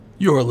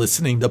You're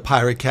listening to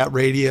Pirate Cat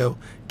Radio,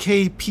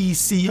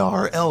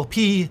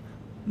 KPCRLP,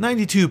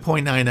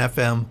 92.9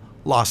 FM,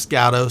 Los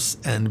Gatos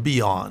and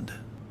beyond.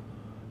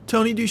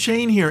 Tony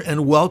DuShane here,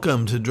 and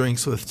welcome to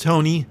Drinks with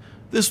Tony.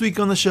 This week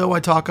on the show,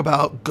 I talk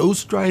about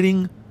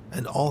ghostwriting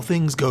and all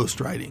things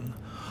ghostwriting.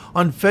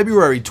 On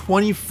February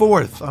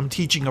 24th, I'm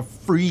teaching a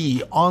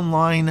free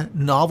online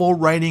novel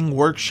writing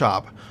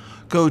workshop.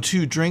 Go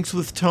to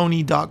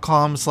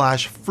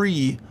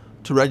drinkswithtony.com/free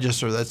to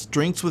register. That's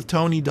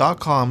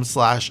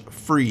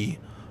drinkswithtony.com/free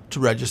to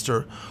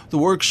register. The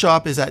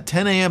workshop is at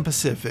 10 a.m.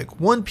 Pacific,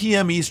 1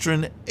 p.m.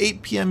 Eastern,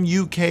 8 p.m.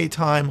 UK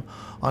time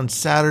on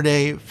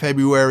Saturday,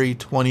 February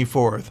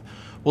 24th.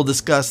 We'll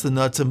discuss the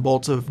nuts and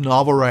bolts of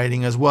novel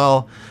writing as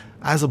well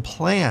as a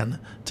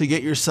plan to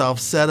get yourself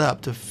set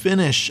up to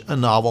finish a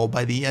novel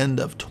by the end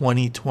of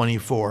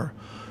 2024.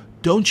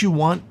 Don't you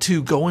want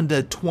to go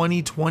into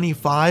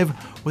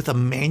 2025 with a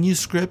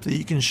manuscript that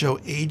you can show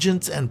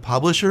agents and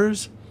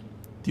publishers?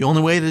 The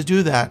only way to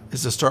do that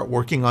is to start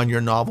working on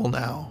your novel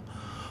now.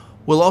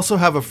 We'll also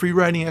have a free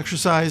writing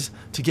exercise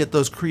to get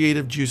those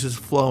creative juices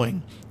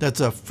flowing.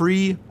 That's a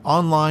free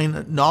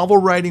online novel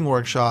writing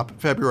workshop,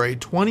 February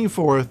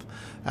 24th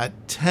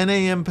at 10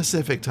 a.m.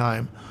 Pacific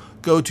time.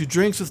 Go to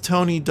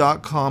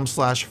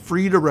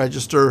drinkswithtony.com/free to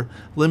register,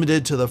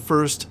 limited to the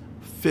first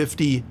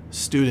 50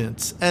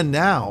 students. And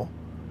now,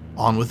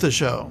 on with the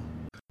show.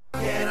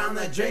 Get on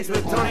the Drinks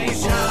with Tony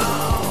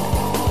show.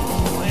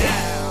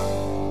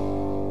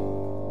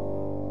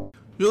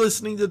 You're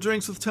listening to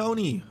Drinks with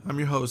Tony. I'm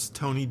your host,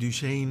 Tony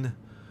DuShane.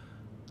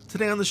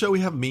 Today on the show, we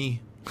have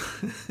me.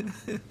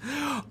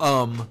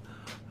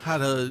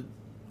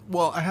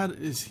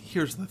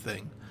 Here's the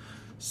thing.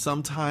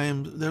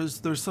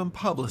 Sometimes there's some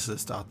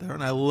publicist out there,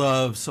 and I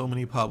love so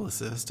many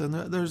publicists. And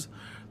there's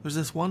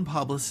this one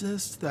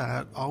publicist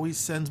that always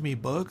sends me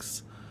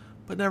books,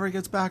 but never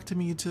gets back to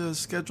me to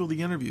schedule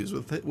the interviews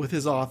with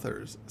his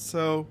authors.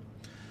 So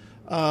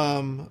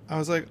I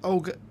was like,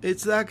 oh,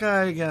 it's that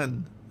guy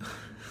again.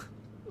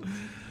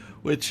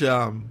 Which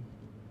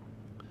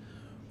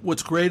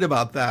what's great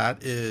about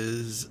that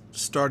is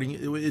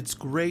it's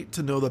great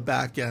to know the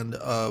back end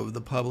of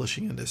the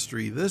publishing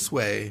industry this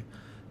way,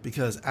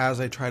 because as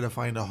I try to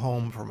find a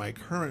home for my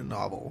current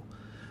novel,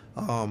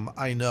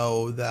 I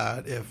know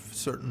that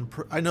if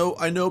I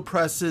know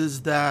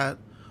presses that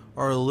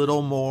are a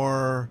little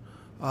more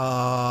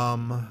a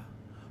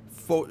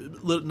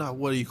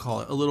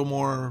little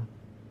more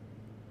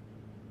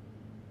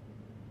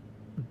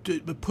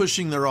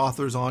pushing their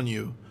authors on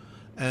you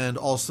and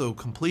also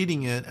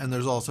completing it, and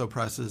there's also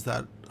presses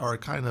that are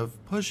kind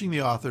of pushing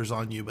the authors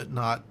on you but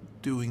not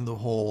doing the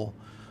whole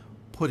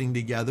putting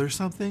together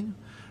something.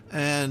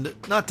 And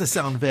not to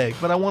sound vague,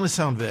 but I want to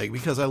sound vague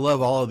because I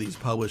love all of these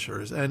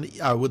publishers, and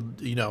I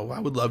would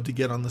love to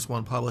get on this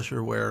one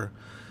publisher where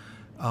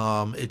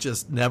it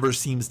just never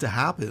seems to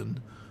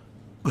happen.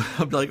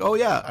 I'm like, oh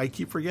yeah, I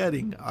keep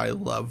forgetting. I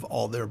love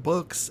all their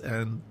books,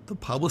 and the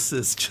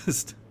publicist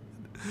just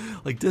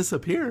like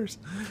disappears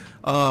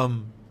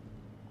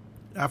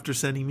after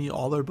sending me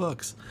all their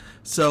books.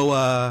 So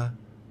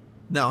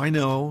now I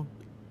know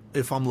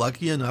if I'm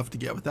lucky enough to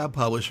get with that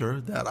publisher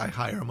that I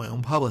hire my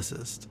own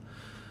publicist.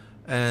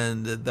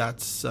 And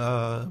that's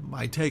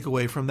my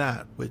takeaway from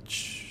that,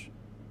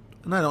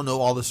 and I don't know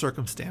all the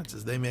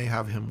circumstances. They may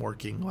have him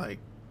working a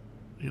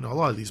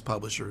lot of these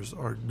publishers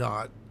are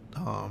not,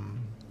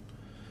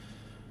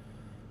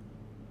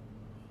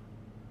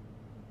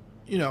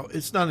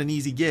 it's not an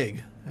easy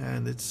gig,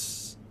 and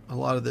a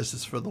lot of this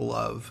is for the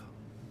love.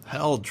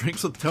 Hell,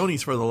 Drinks with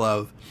Tony's for the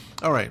love.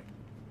 All right.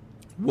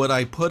 What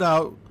I put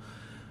out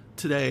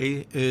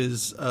today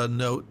is a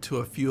note to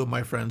a few of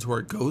my friends who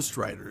are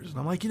ghostwriters. And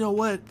I'm like, you know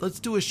what? Let's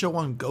do a show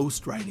on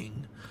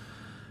ghostwriting.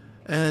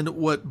 And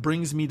what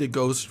brings me to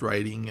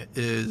ghostwriting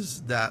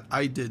is that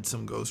I did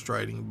some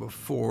ghostwriting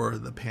before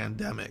the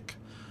pandemic.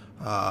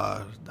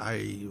 I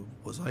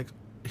was like,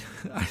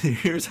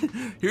 here's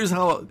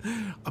how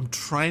I'm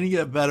trying to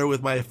get better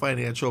with my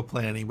financial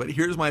planning, but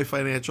here's my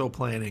financial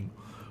planning.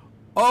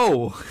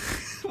 Oh,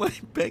 my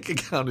bank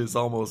account is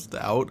almost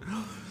out.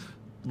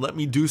 Let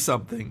me do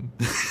something.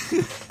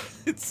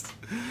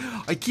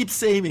 I keep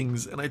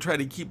savings, and I try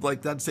to keep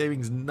that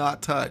savings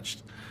not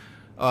touched.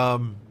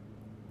 In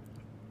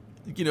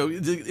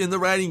the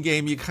writing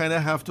game, you kind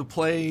of have to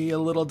play a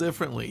little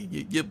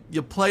differently.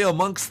 You play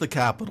amongst the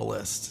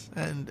capitalists,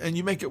 and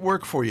you make it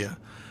work for you.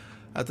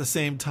 At the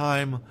same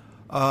time,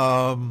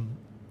 I'm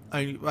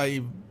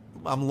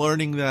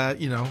learning that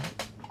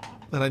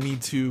that I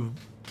need to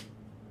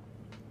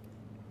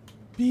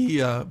be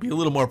a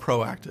little more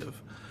proactive.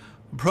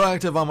 I'm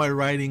proactive on my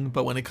writing,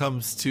 but when it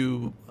comes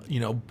to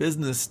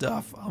business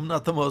stuff, I'm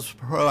not the most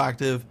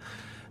proactive,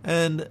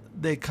 and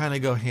they kind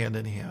of go hand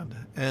in hand.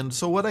 And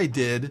so what I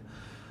did,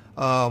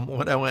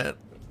 when I went,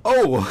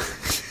 oh,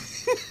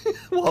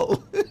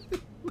 well,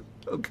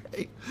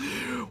 okay,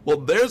 well,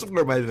 there's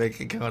where my bank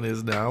account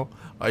is now.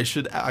 I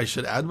should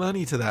add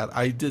money to that.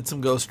 I did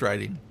some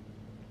ghostwriting.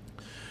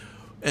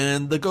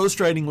 And the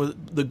ghostwriting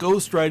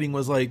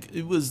was like,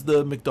 it was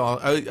the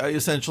McDonald. I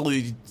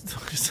essentially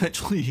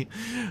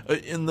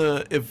in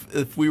the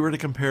if we were to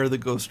compare the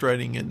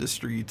ghostwriting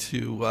industry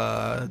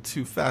to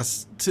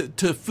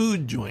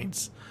food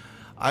joints,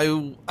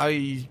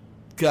 I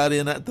got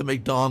in at the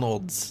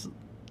McDonald's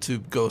to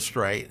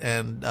ghostwrite,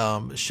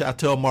 and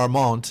Chateau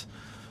Marmont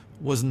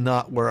was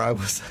not where I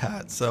was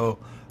at. So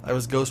I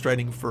was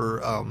ghostwriting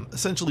for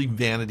essentially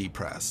Vanity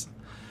Press,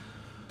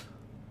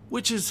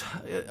 which is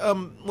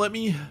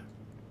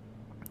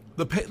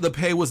the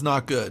pay was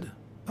not good,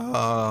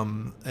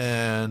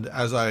 and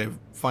as I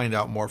find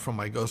out more from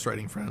my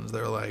ghostwriting friends,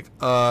 they're like,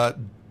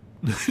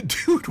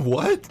 dude,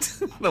 what?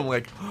 And I'm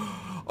like,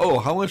 oh,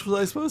 how much was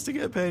I supposed to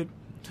get paid?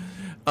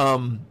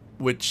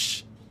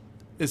 Which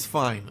is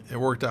fine. It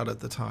worked out at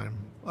the time.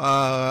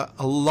 A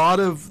lot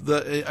of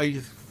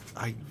the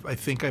I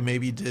think I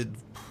maybe did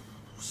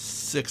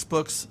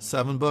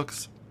 7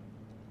 books.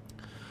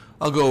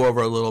 I'll go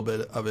over a little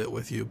bit of it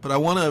with you, but I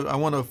want to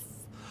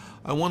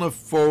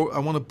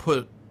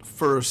put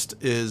first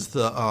is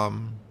the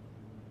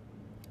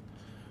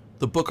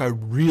book I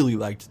really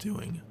liked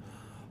doing,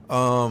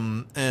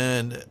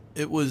 and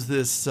it was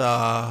this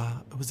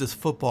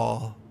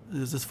football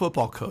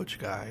coach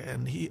guy,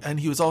 and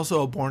he was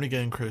also a born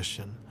again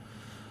Christian,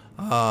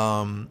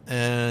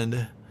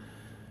 and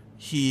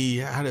he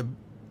had a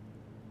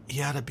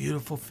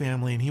beautiful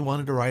family, and he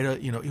wanted to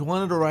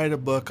write a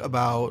book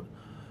about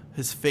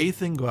his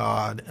faith in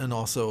God and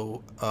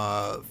also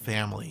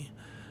family.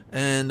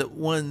 And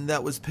when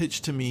that was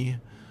pitched to me,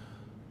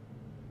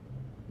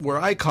 where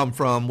I come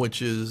from,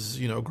 which is,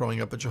 growing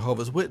up a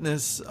Jehovah's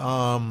Witness,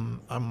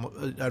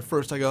 at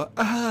first I go,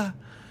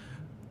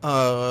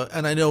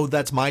 and I know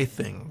that's my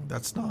thing.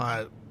 That's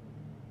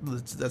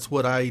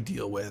what I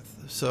deal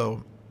with.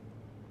 So,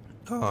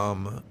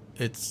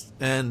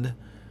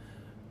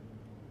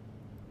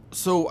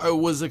 so I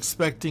was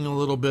expecting a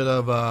little bit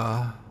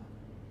of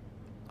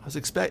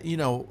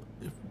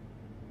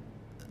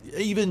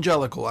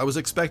evangelical. I was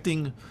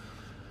expecting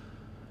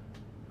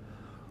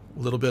a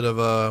little bit of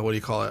what do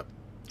you call it?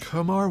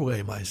 Come our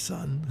way, my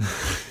son.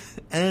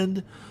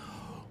 And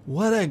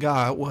what I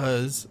got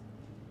was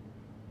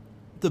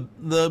the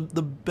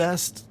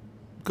best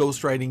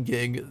ghostwriting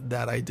gig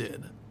that I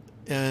did.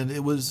 And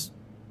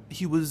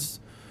he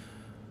was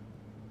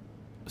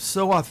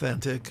so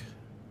authentic,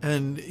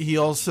 and he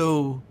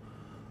also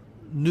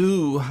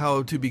knew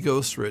how to be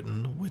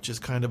ghostwritten, which is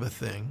kind of a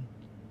thing.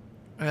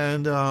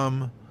 And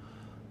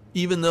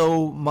even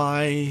though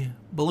my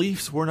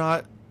beliefs were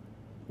not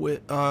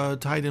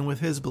tied in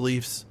with his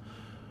beliefs,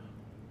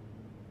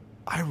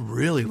 I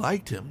really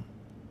liked him.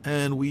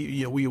 And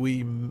we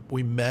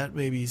met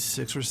maybe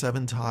 6 or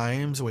 7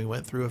 times, and we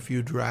went through a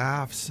few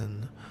drafts,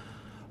 and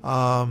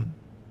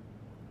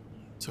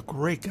it's a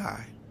great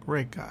guy,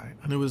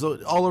 and it was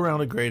all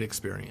around a great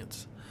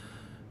experience.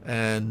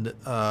 And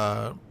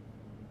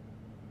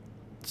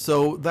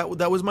so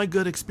that was my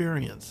good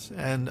experience,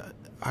 and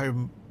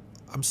I'm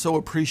so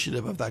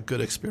appreciative of that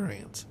good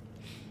experience.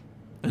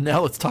 And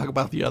now let's talk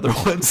about the other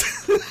ones.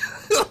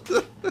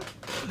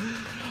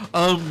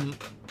 I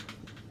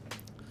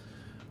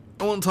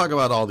won't talk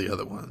about all the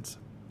other ones.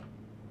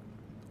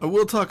 I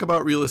will talk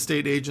about real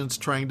estate agents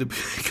trying to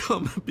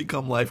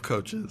become life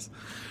coaches.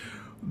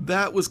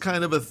 That was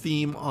kind of a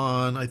theme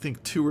on, I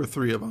think, 2 or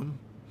 3 of them.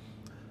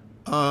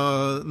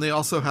 And they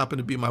also happen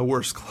to be my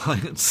worst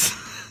clients.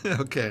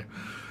 Okay,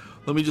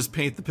 let me just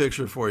paint the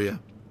picture for you.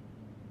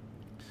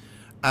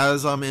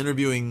 As I'm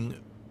interviewing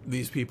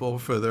these people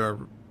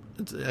for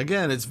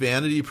it's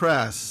Vanity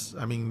Press.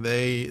 I mean,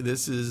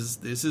 this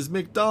is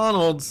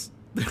McDonald's.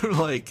 They're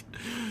like,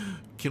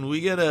 can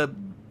we get a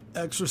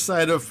extra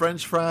side of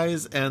French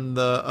fries? And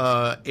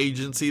the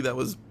agency that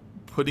was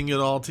putting it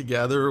all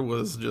together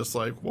was just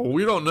like, well,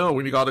 we don't know.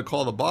 We got to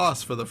call the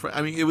boss for the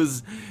I mean, it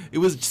was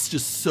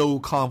just so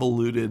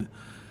convoluted,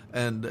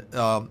 and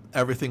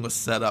everything was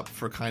set up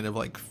for kind of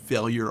like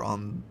failure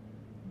on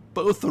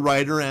both the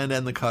writer end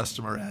and the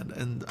customer end.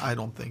 And I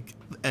don't think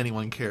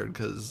anyone cared,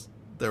 because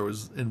there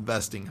was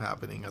investing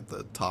happening at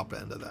the top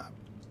end of that.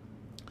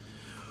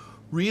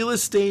 Real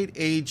estate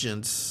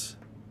agents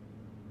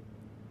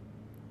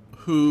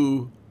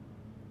who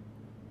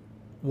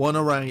want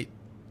to write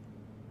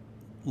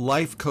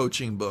life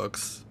coaching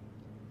books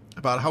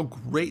about how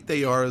great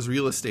they are as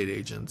real estate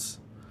agents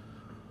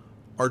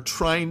are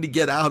trying to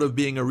get out of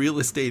being a real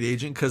estate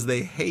agent because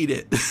they hate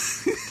it.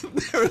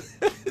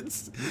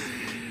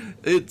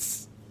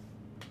 It's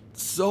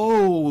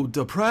so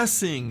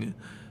depressing.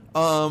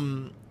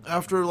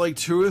 After like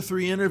 2 or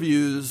 3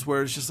 interviews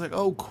where it's just like,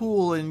 oh,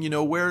 cool, and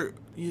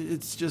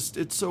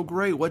it's so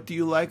great. What do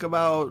you like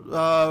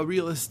about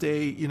real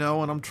estate? And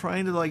I'm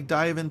trying to like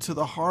dive into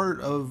the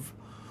heart of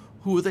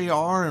who they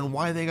are and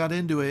why they got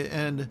into it.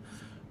 And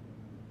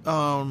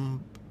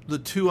the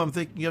 2 I'm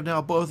thinking of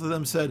now, both of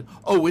them said,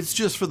 oh, it's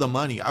just for the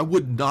money. I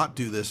would not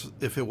do this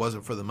if it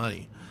wasn't for the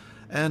money.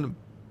 And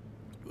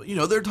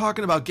they're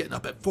talking about getting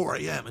up at 4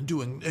 a.m. and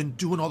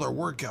doing all their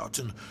workouts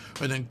and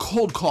then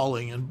cold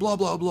calling and blah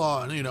blah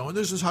blah, and and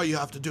this is how you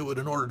have to do it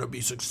in order to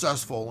be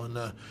successful,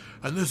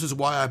 and this is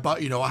why I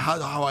bought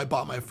how I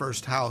bought my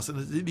first house,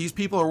 and these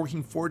people are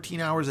working 14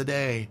 hours a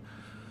day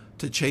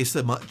to chase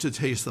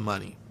the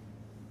money,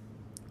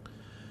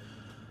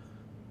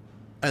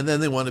 and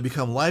then they want to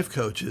become life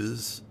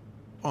coaches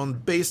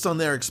based on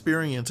their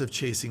experience of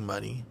chasing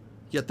money,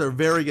 yet they're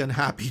very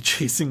unhappy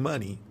chasing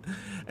money.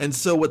 And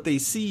so what they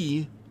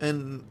see,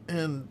 and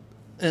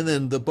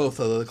then both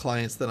of the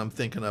clients that I'm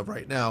thinking of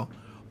right now,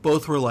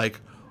 both were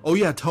like, oh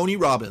yeah, Tony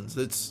Robbins.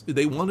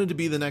 They wanted to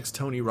be the next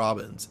Tony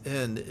Robbins.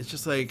 And it's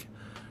just like,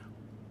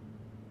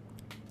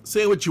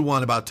 say what you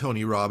want about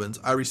Tony Robbins.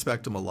 I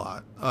respect him a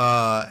lot.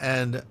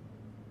 And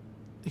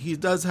he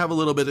does have a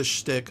little bit of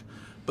shtick,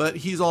 but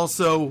he's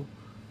also,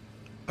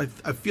 I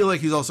feel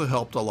like he's also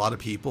helped a lot of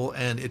people,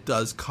 and it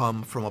does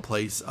come from a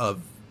place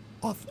of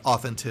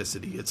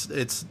authenticity.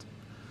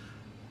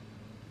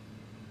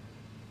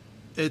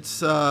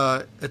 It's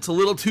a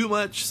little too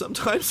much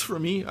sometimes for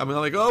me. I mean,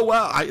 like, oh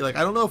wow, I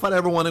don't know if I'd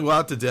ever want to go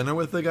out to dinner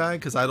with the guy,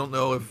 because I don't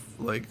know if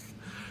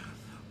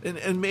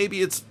and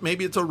maybe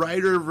it's a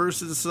writer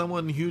versus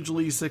someone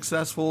hugely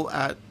successful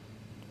at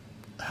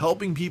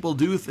helping people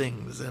do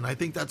things, and I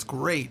think that's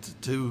great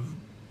to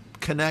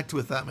connect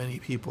with that many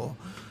people.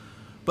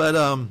 But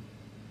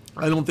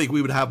I don't think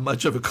we would have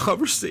much of a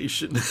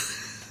conversation.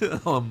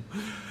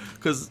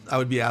 Because I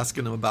would be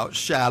asking him about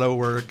shadow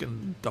work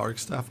and dark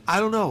stuff.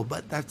 I don't know,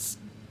 but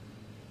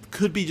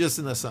could be just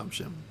an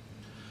assumption.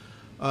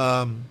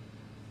 But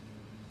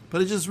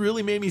it just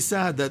really made me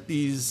sad that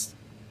these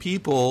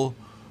people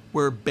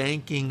were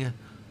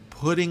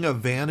putting a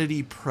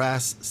vanity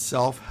press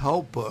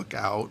self-help book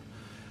out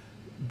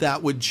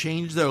that would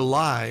change their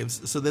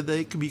lives so that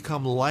they can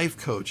become life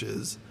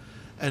coaches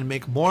and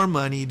make more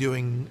money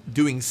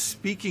doing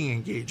speaking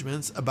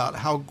engagements about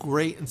how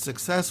great and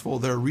successful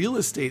their real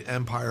estate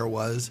empire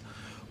was,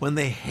 when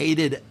they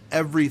hated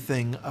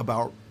everything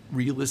about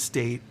real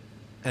estate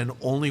and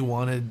only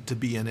wanted to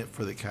be in it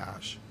for the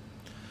cash.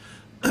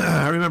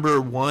 I remember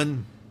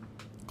one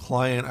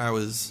client I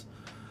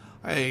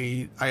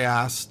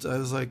asked, I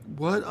was like,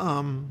 what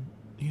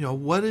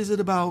is it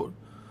about,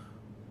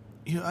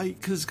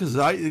 because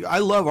I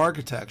love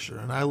architecture,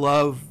 and I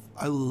love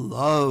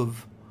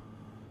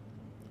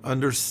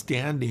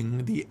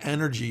understanding the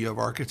energy of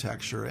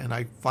architecture, and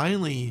I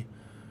finally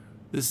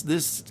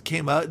this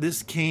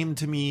came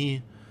to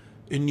me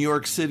in New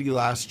York City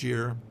last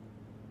year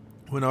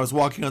when I was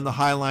walking on the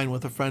High Line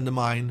with a friend of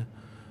mine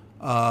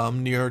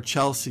near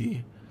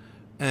Chelsea,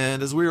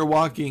 and as we were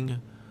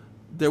walking,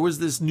 there was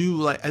this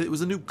new, it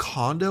was a new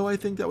condo, I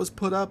think, that was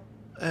put up,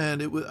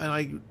 and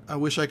I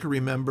wish I could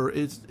remember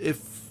it.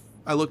 If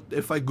I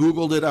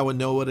Googled it, I would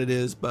know what it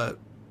is, but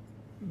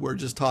we're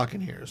just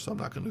talking here, so I'm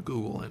not going to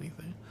Google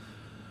anything.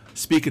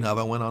 Speaking of,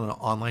 I went on an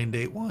online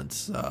date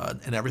once,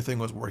 and everything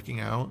was working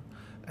out.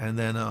 And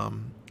then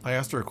I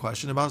asked her a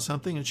question about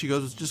something, and she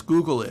goes, just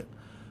Google it.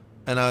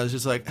 And I was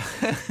just like,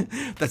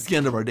 that's the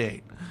end of our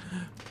date.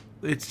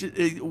 It's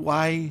just,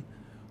 why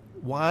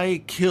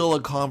kill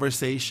a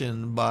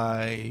conversation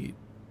by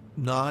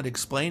not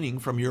explaining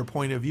from your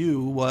point of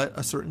view what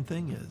a certain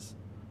thing is?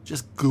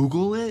 Just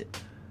Google it.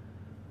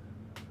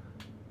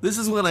 This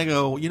is when I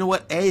go, you know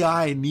what?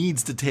 AI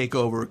needs to take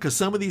over, because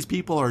some of these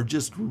people are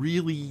just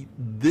really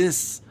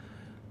this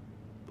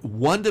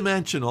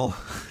one-dimensional.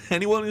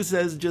 Anyone who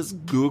says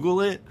just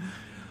Google it,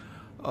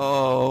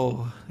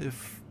 oh,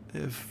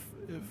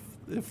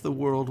 if the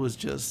world was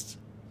just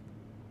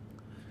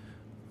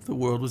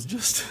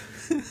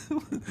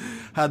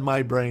had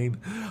my brain,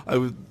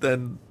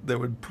 then there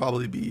would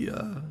probably be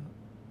a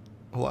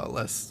lot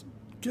less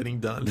getting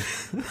done.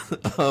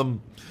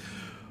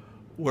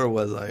 Where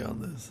was I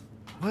on this?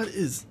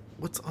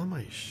 What's on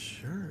my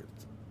shirt?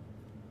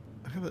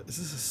 Is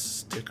this a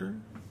sticker?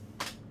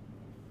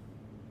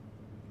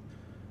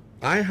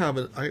 I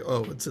don't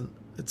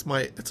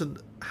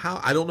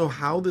know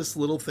how this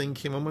little thing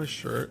came on my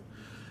shirt.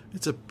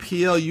 It's a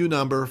PLU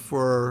number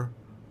for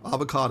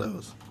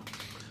avocados.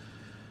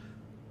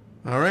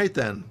 All right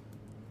then.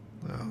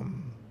 I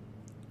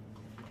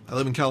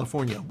live in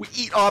California. We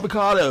eat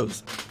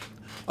avocados.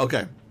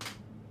 Okay.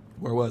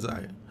 Where was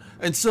I?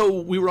 And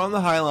so we were on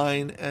the High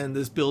Line, and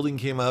this building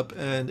came up,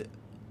 and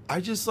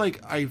I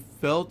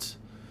felt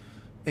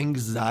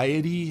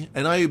anxiety,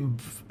 and I'm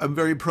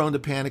very prone to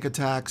panic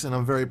attacks, and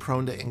I'm very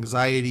prone to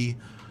anxiety,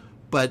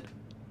 but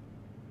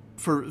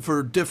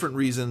for different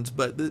reasons.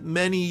 But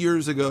many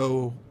years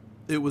ago,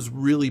 it was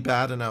really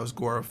bad, and I was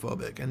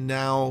agoraphobic. And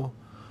now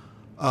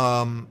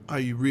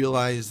I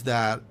realize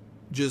that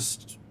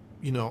just,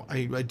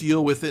 I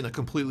deal with it in a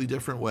completely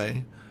different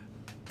way.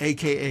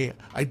 AKA,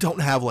 I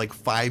don't have like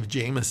 5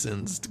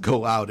 Jamesons to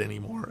go out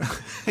anymore.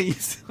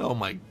 Oh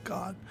my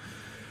God.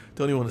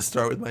 Don't even want to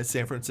start with my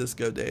San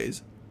Francisco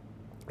days.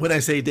 When I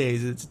say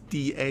days, it's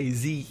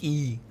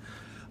DAZE.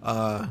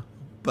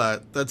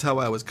 But that's how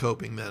I was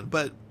coping then.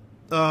 But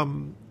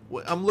I'm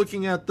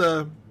looking at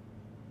the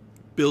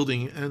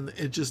building, and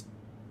it just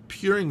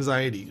pure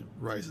anxiety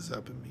rises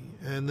up in me.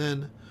 And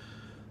then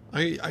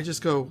I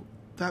just go,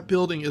 that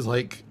building is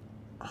like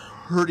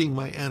hurting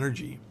my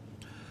energy.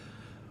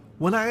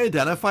 When I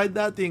identified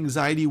that, the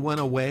anxiety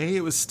went away.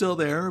 It was still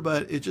there,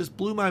 but it just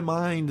blew my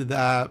mind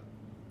that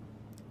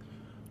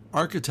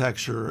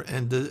architecture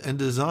and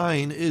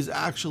design is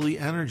actually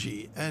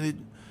energy.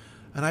 And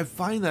I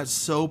find that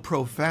so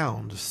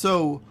profound.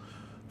 So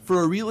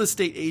for a real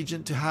estate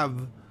agent to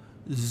have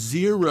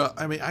zero,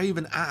 I mean, I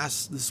even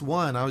asked this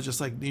one, I was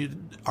just like, need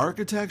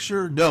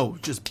architecture? No,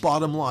 just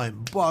bottom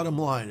line.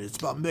 It's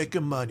about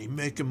making money.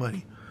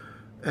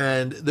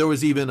 And there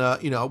was even I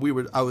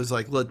was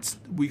like,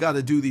 we got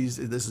to do these.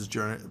 This is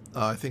during,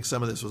 I think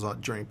some of this was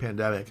during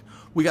pandemic.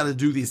 We got to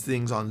do these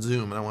things on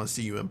Zoom, and I want to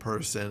see you in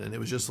person. And it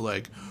was just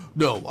like,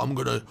 no,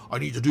 I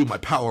need to do my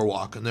power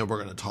walk, and then we're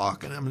gonna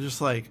talk. And I'm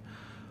just like,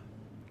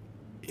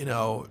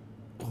 how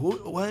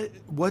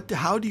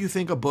do you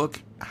think a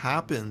book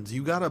happens?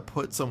 You got to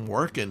put some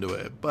work into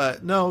it.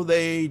 But no,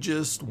 they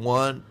just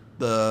want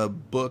the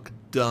book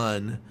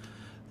done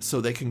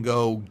so they can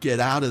go get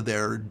out of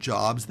their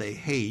jobs they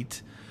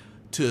hate,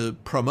 to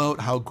promote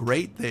how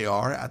great they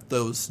are at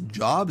those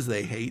jobs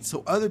they hate,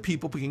 so other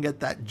people can get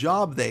that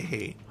job they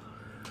hate.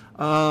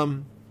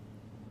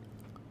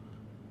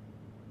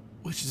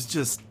 Which is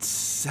just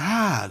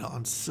sad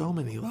on so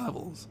many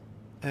levels.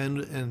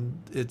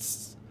 And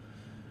it's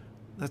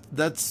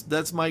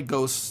that's my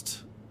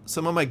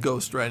some of my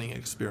ghostwriting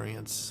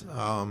experience.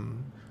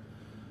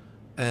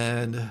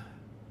 And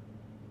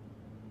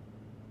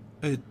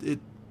it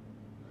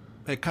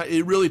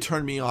really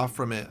turned me off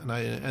from it,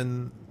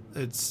 and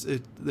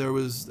there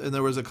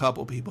was a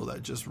couple people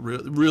that just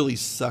really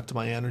sucked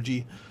my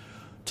energy,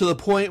 to the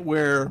point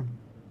where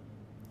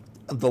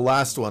the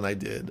last one I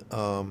did,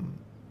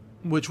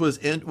 which was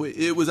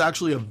it was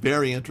actually a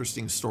very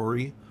interesting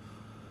story,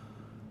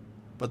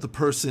 but the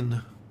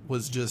person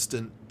was just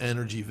an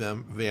energy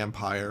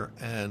vampire,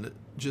 and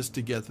just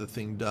to get the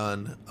thing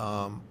done,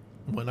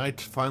 when I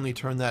finally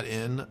turned that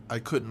in, I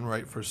couldn't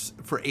write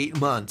for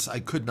 8 months. I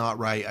could not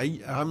write.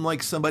 I'm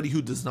like somebody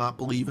who does not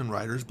believe in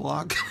writer's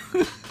block.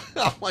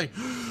 I'm like,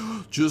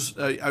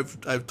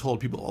 I've told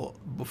people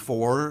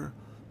before,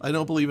 I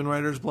don't believe in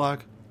writer's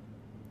block.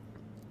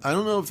 I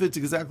don't know if it's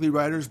exactly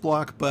writer's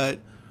block, but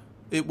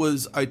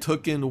I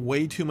took in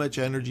way too much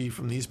energy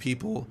from these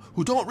people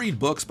who don't read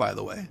books, by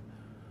the way.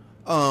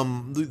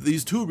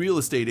 These two real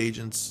estate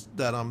agents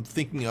that I'm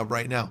thinking of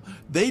right now,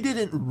 they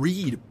didn't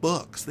read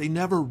books. They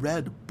never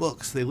read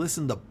books. They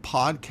listened to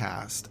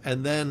podcasts.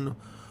 And then,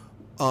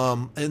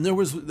 there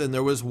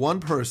was one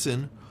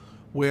person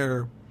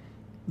where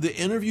the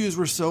interviews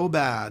were so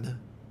bad.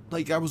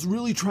 Like, I was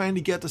really trying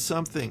to get to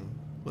something.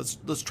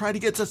 Let's try to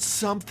get to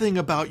something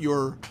about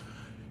your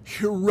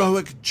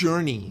heroic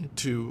journey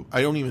to,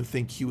 I don't even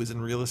think he was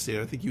in real estate.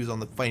 I think he was on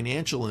the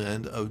financial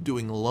end of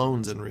doing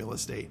loans in real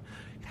estate.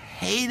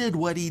 Hated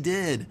what he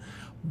did,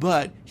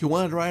 but he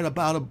wanted to write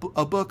about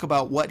a book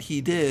about what he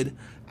did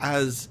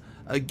as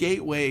a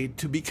gateway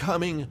to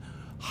becoming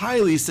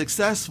highly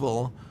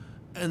successful,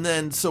 and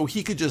then so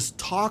he could just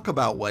talk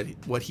about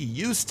what he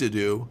used to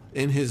do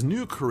in his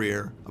new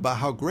career, about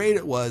how great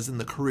it was in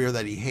the career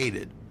that he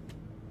hated.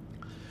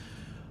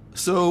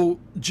 So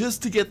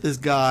just to get this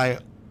guy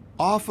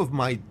off of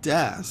my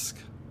desk,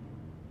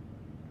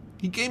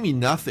 he gave me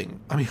nothing.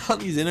 I mean, on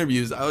these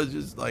interviews, I was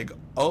just like,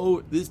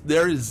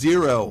 there's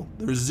zero.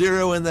 There's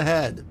zero in the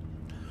head.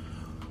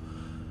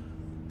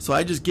 So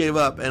I just gave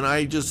up, and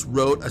I just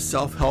wrote a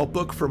self-help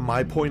book from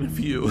my point of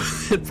view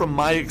and from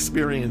my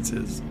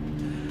experiences.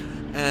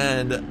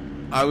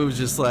 And I was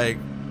just like,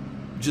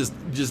 just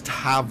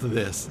have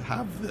this.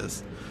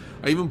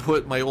 I even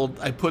put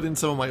in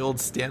some of my old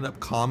stand-up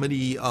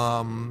comedy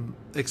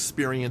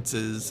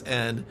experiences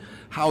and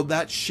how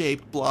that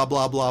shaped blah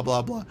blah blah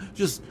blah blah.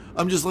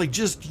 I'm just like,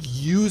 just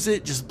use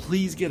it. Just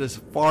please get as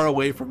far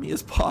away from me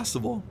as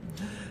possible.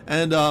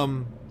 And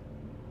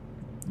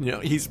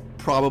he's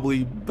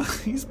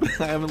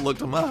I haven't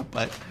looked him up,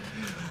 but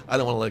I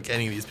don't want to look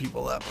any of these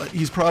people up. But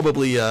he's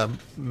probably a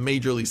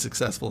majorly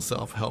successful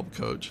self-help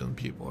coach, and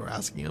people are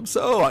asking him.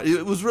 So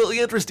it was really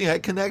interesting. I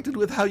connected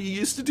with how you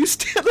used to do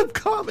stand-up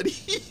comedy.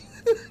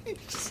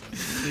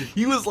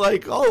 He was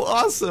like, oh,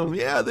 awesome.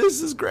 Yeah,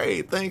 this is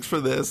great. Thanks for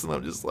this. And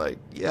I'm just like,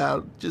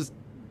 yeah, just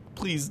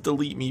please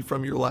delete me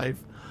from your life.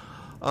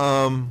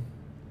 But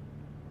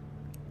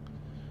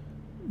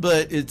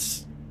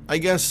it's, I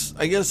guess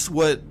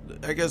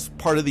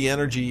part of the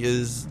energy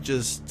is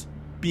just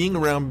being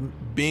around,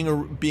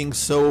 being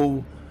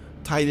so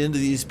tied into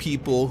these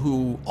people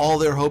who all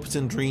their hopes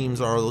and dreams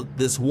are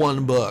this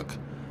one book,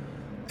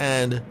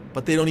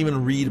 but they don't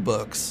even read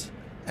books,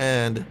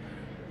 and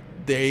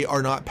they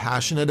are not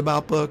passionate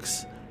about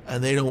books,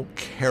 and they don't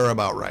care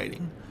about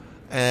writing.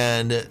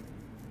 And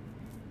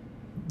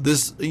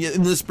this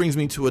brings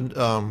me to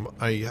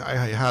I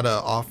had an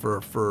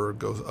offer for a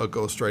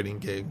ghostwriting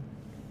gig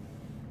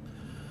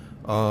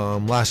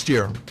last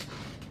year.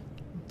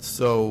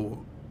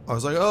 So I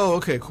was like, oh,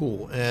 okay,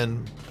 cool.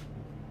 And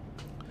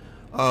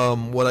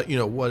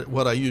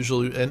what I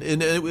usually, and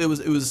it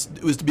was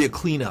to be a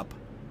cleanup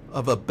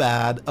of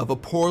a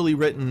poorly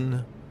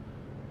written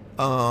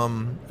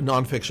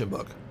nonfiction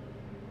book.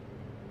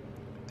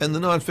 And the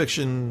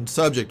nonfiction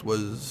subject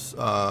was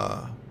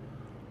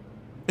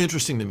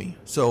interesting to me.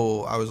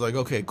 So I was like,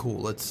 okay, cool,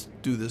 let's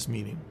do this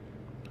meeting.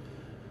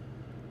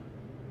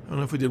 I don't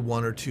know if we did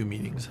one or two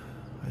meetings.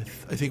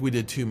 I think we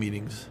did two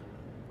meetings.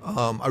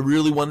 I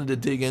really wanted to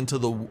dig into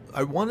the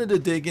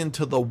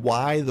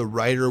why the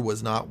writer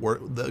was not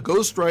the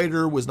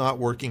ghostwriter was not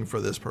working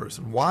for this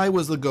person. Why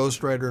was the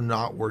ghostwriter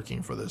not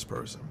working for this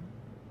person?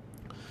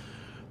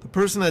 The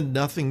person had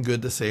nothing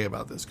good to say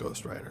about this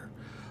ghostwriter.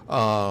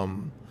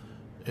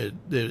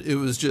 It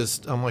was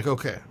just, I'm like,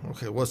 okay,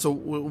 well, so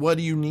what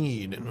do you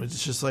need? And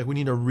it's just like, we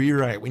need a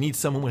rewrite. We need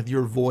someone with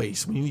your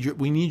voice. We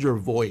need your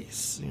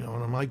voice, And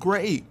I'm like,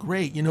 great.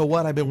 You know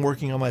what? I've been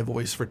working on my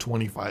voice for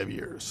 25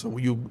 years. So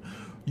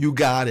you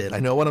got it.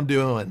 I know what I'm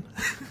doing.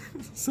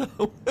 So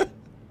it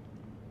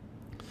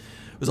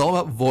was all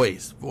about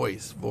voice.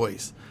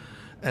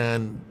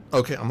 And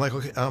okay, I'm like,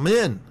 okay, I'm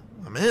in,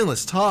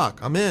 let's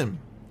talk. I'm in.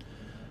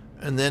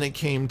 And then it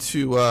came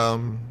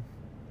to,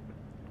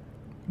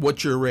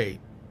 what's your rate?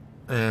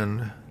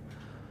 And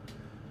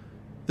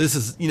this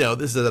is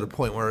at a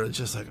point where it's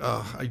just like,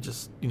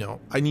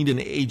 I need an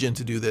agent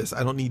to do this.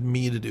 I don't need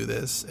me to do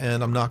this.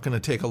 And I'm not going to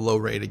take a low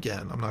rate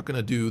again. I'm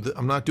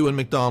not doing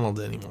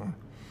McDonald's anymore,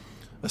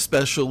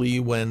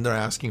 especially when they're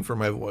asking for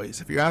my voice.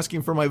 If you're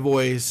asking for my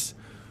voice,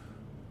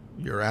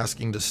 you're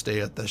asking to stay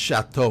at the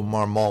Chateau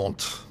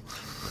Marmont,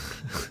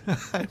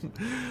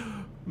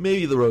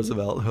 maybe the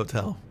Roosevelt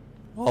Hotel.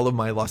 All of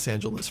my Los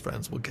Angeles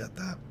friends will get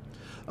that.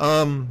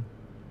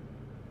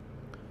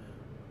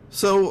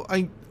 So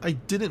I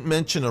didn't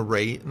mention a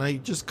rate, and I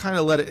just kind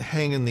of let it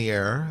hang in the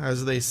air,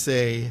 as they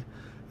say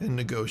in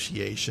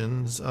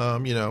negotiations.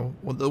 Well,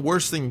 the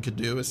worst thing you could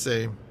do is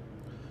say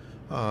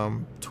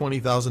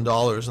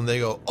 $20,000, and they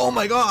go, "Oh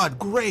my God,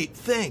 great,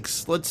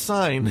 thanks, let's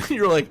sign."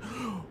 You're like,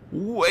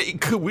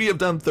 "Wait, could we have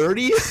done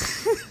 30?"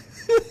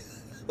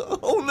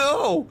 Oh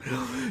no!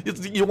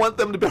 You want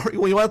them to be.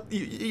 You want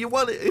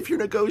if you're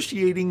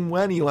negotiating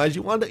money-wise,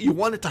 you want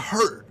it to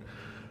hurt.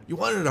 You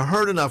want it to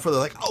hurt enough where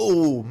they're like,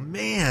 "Oh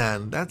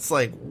man, that's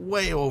like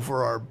way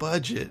over our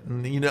budget,"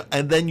 and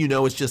then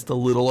it's just a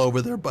little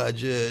over their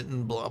budget,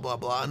 and blah blah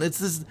blah. And it's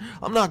this.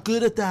 I'm not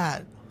good at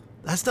that.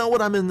 That's not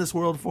what I'm in this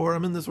world for.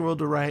 I'm in this world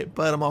to write,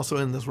 but I'm also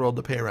in this world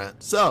to pay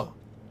rent. So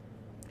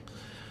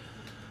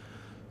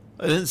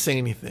I didn't say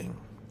anything,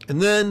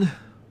 and then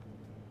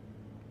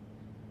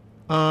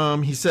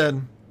he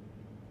said,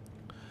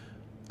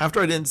 after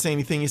I didn't say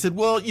anything, he said,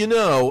 "Well,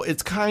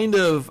 it's kind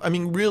of,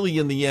 really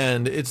in the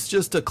end, it's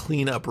just a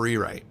cleanup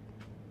rewrite."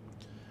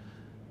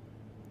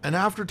 And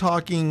after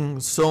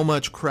talking so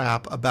much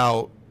crap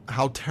about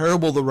how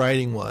terrible the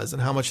writing was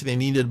and how much they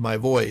needed my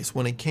voice,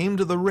 when it came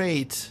to the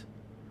rate,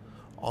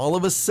 all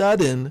of a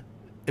sudden,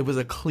 it was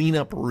a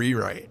cleanup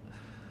rewrite.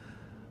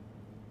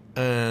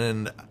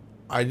 And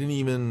I didn't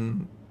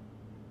even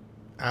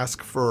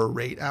ask for a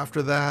rate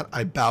after that.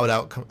 I bowed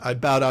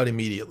out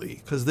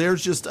immediately, because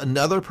there's just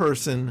another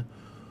person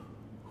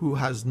who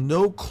has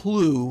no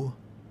clue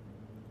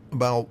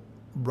about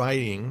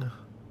writing.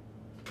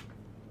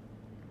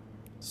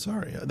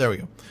 Sorry, there we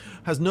go.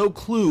 Has no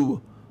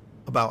clue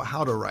about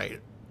how to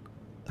write.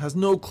 Has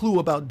no clue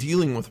about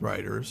dealing with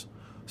writers.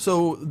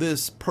 So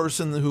this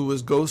person who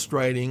was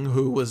ghostwriting,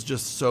 who was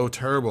just so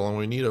terrible and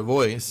we need a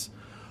voice,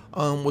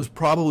 was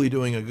probably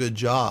doing a good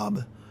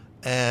job,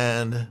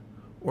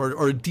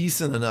 or a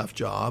decent enough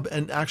job,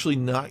 and actually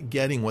not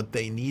getting what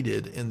they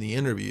needed in the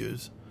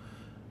interviews.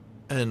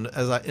 And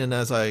because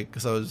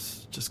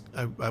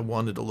I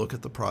wanted to look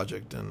at the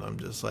project, and I'm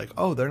just like,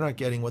 oh, they're not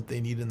getting what they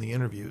need in the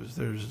interviews.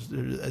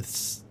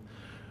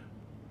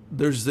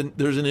 There's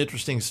an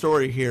interesting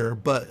story here,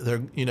 but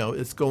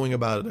it's going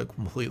about it a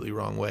completely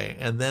wrong way.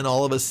 And then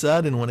all of a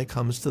sudden, when it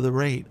comes to the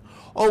rate,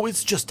 oh,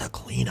 it's just a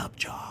cleanup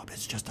job.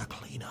 It's just a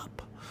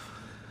cleanup.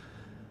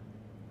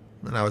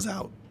 And I was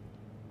out.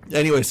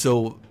 Anyway,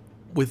 so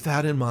with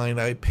that in mind,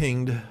 I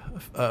pinged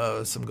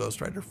some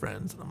ghostwriter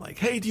friends, and I'm like,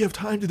 "Hey, do you have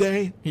time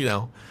today?"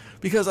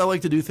 Because I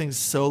like to do things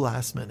so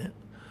last minute.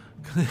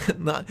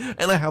 And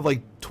I have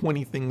like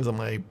 20 things on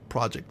my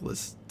project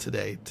list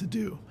today to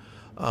do.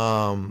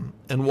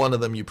 And one of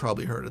them you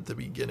probably heard at the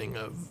beginning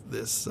of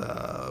this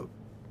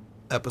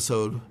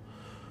episode,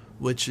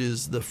 which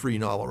is the free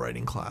novel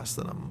writing class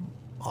that I'm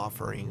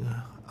offering.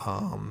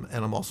 And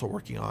I'm also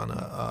working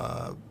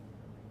on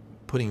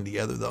putting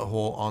together the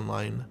whole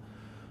online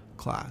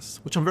class,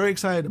 which I'm very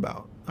excited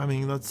about.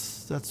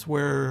 That's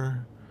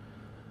where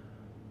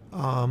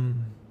I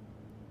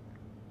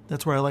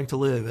like to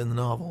live, in the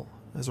novel,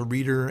 as a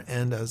reader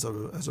and as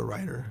a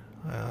writer.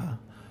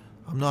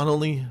 I'm not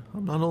only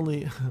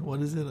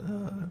what is it?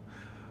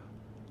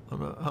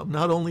 I'm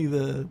not only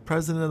the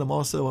president, I'm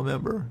also a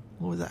member.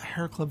 What was that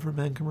Hair Club for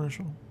Men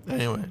commercial?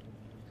 Anyway,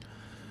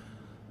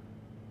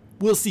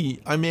 we'll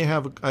see. I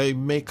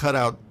may cut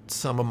out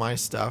some of my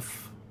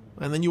stuff.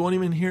 And then you won't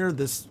even hear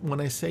this when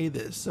I say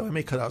this. So I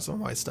may cut out some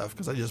of my stuff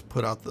because I just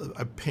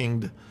I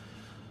pinged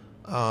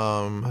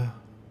some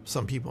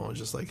people and was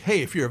just like,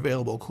 hey, if you're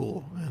available,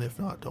 cool. And if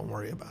not, don't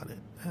worry about it.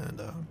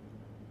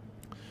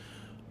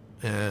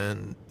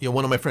 And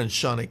one of my friends,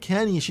 Shauna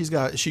Kenny,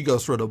 she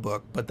ghost wrote a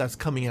book, but that's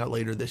coming out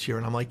later this year.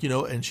 And I'm like,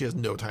 and she has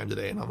no time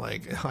today. And I'm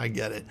like, I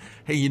get it.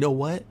 Hey, you know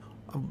what?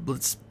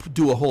 Let's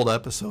do a whole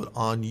episode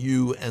on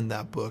you and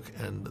that book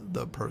and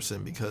the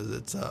person, because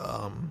it's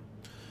a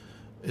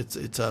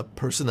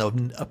person of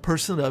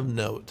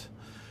note.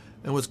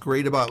 And what's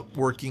great about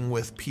working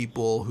with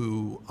people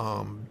who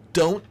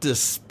don't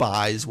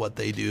despise what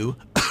they do,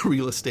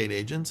 real estate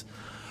agents,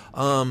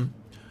 that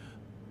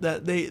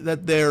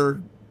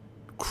they're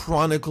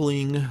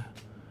chronicling,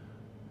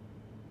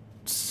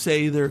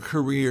 say, their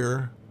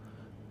career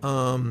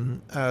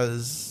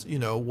as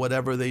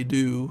whatever they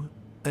do,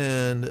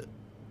 and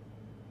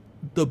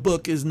the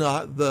book is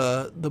not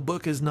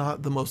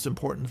the most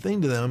important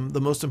thing to them.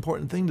 The most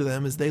important thing to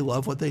them is they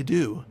love what they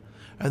do.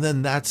 And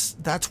then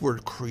that's where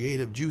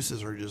creative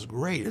juices are just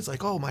great. It's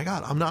like, oh my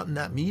God, I'm not in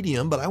that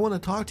medium, but I want to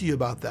talk to you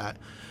about that.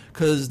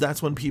 Because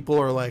that's when people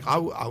are like,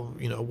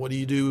 what do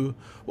you do?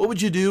 What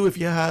would you do if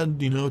you had,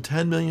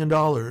 $10 million?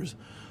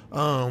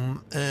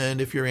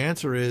 And if your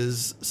answer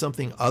is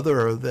something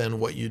other than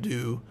what you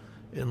do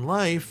in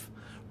life,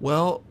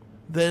 well,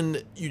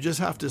 then you just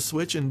have to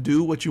switch and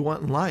do what you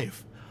want in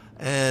life.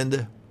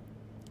 And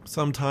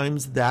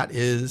sometimes that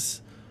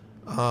is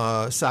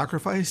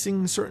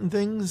sacrificing certain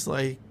things.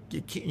 Like,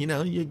 you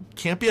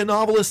can't be a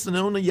novelist and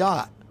own a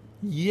yacht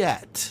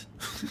yet.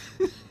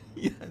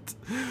 Yet.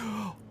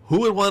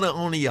 Who would want to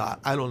own a yacht?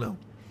 I don't know.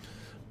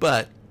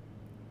 But,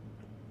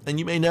 and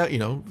you may not,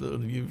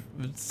 you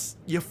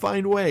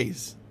find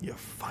ways. You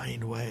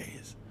find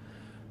ways.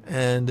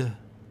 And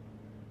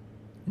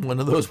one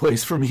of those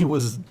ways for me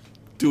was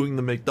doing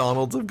the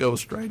McDonald's of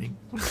ghostwriting,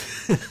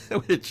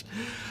 which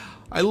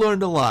I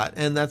learned a lot.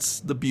 And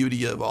that's the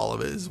beauty of all of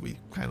it, is we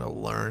kind of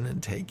learn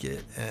and take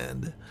it.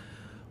 And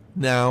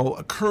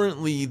now,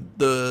 currently,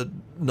 the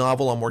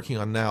novel I'm working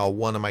on now,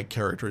 one of my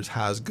characters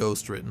has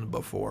ghostwritten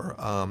before.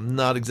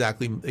 Not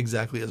exactly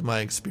as my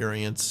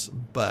experience,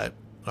 but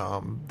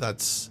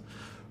that's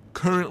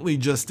currently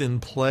just in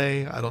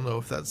play. I don't know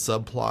if that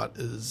subplot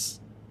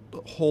is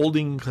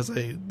holding, because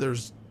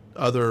there's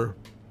other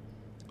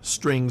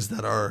strings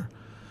that are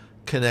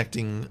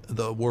connecting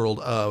the world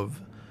of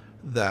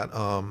that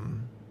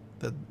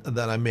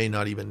that I may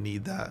not even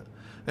need that.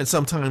 And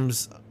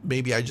sometimes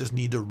maybe I just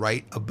need to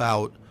write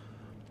about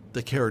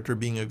the character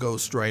being a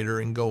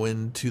ghostwriter and go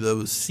into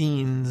those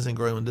scenes and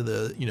go into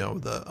the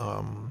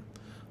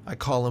I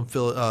call them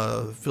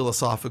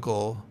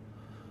philosophical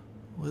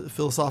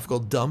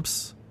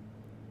dumps.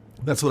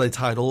 That's what I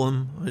title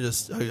them. I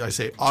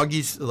say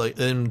Augie's, like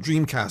in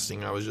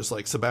Dreamcasting, I was just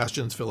like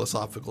Sebastian's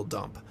philosophical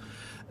dump.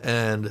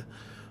 And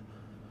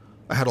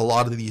I had a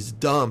lot of these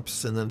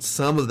dumps, and then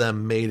some of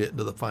them made it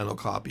into the final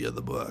copy of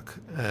the book,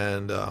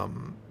 and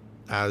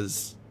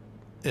as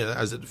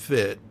it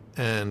fit.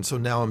 And so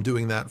now I'm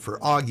doing that for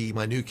Augie,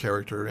 my new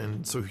character.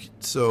 And so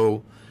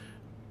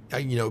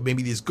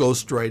maybe these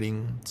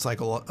ghostwriting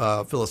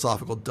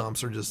philosophical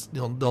dumps are just,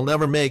 they'll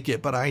never make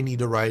it, but I need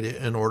to write it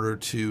in order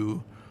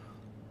to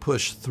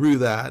push through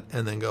that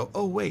and then go,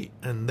 oh wait,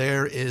 and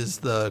there is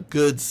the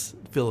good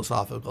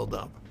philosophical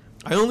dump.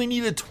 I only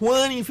needed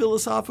 20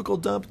 philosophical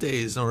dump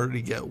days in order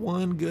to get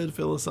one good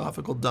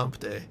philosophical dump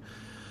day.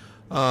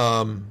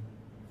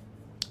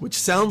 Which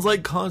sounds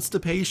like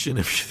constipation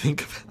if you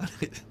think about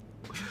it.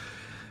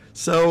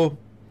 So,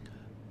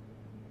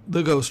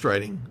 the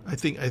ghostwriting. I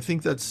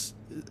think that's.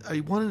 I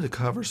wanted to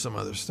cover some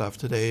other stuff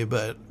today,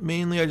 but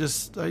mainly I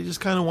just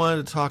kind of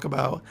wanted to talk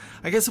about.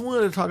 I guess I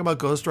wanted to talk about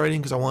ghostwriting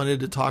because I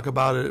wanted to talk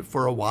about it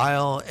for a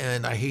while,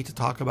 and I hate to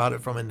talk about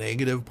it from a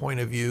negative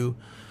point of view,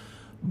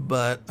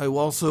 but I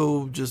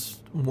also just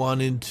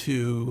wanted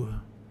to,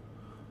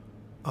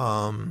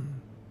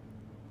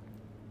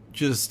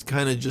 just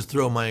kind of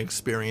throw my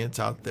experience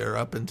out there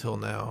up until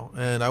now.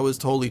 And I was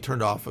totally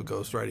turned off of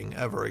ghostwriting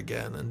ever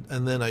again.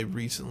 And then I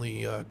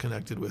recently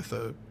connected with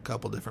a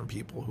couple different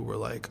people who were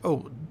like,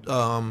 oh,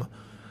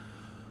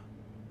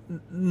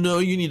 no,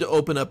 you need to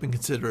open up and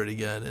consider it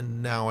again.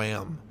 And now I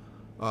am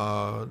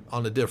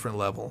on a different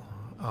level.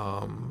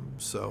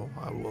 So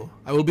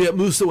I will be at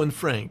Musso and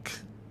Frank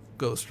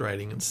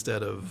ghostwriting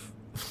instead of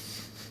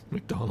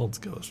McDonald's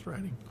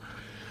ghostwriting.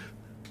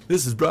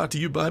 This is brought to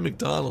you by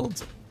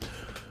McDonald's.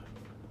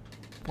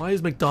 Why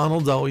is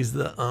McDonald's always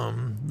the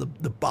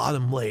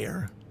bottom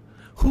layer?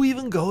 Who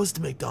even goes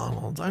to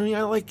McDonald's? I mean,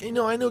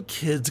 I know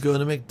kids go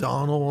to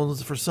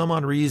McDonald's for some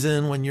odd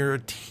reason. When you're a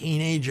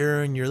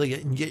teenager and you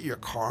get your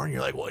car and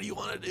you're like, what do you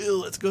want to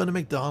do? Let's go to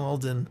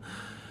McDonald's, and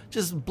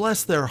just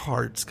bless their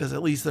hearts, because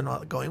at least they're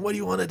not going, what do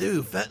you want to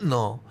do?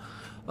 Fentanyl.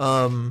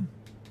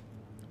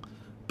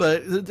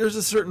 But there's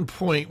a certain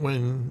point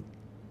when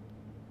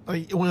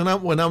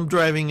I'm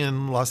driving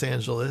in Los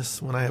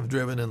Angeles, when I have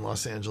driven in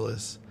Los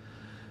Angeles,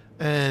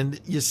 and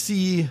you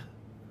see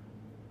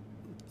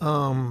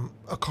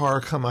a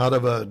car come out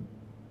of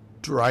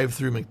drive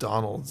through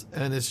McDonald's,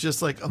 and it's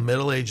just like a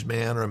middle-aged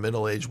man or a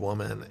middle-aged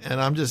woman,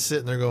 and I'm just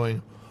sitting there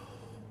going,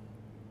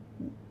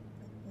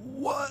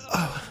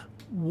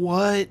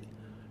 what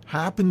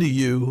happened to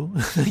you?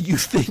 You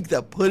think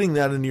that putting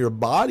that into your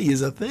body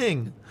is a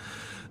thing?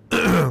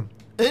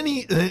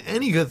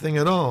 any good thing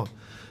at all.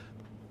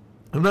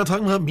 I'm not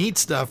talking about meat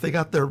stuff. They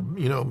got their,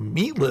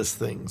 meatless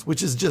things,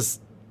 which is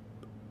just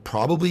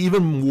probably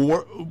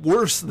even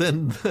worse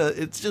than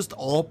it's just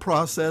all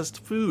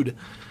processed food.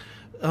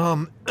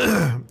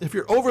 If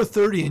you're over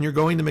 30 and you're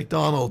going to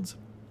McDonald's,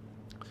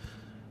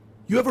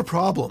 you have a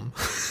problem.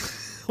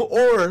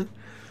 Or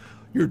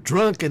you're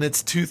drunk and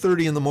it's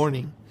 2:30 in the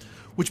morning,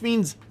 which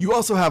means you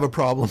also have a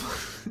problem.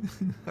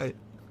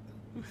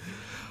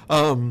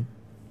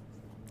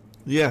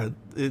 Yeah,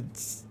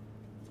 it's,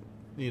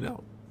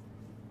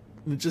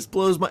 it just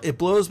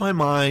blows my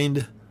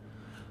mind.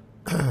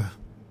 I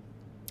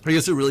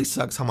guess it really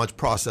sucks how much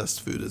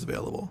processed food is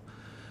available,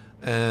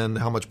 and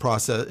how much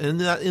and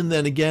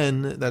then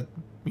again, that,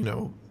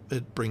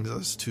 it brings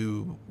us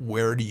to,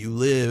 where do you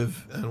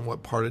live and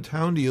what part of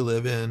town do you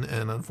live in?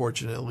 And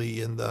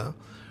unfortunately, in the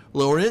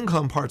lower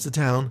income parts of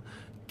town,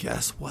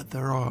 guess what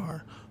there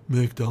are?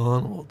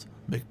 McDonald's.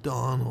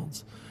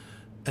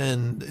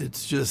 And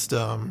it's just,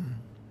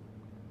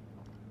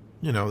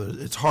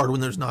 it's hard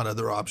when there's not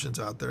other options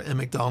out there. And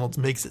McDonald's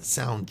makes it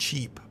sound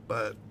cheap,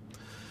 but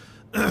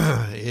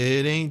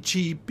it ain't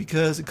cheap,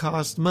 because it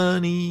costs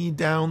money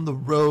down the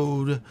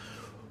road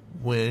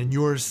when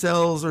your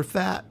cells are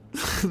fat.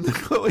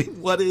 They're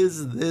going, what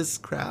is this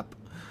crap?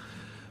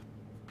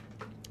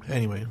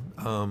 Anyway,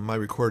 my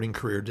recording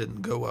career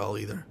didn't go well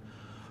either.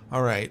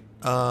 All right.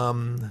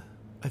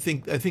 I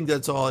think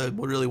that's all I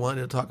really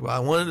wanted to talk about. I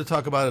wanted to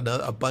talk about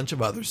a bunch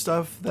of other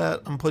stuff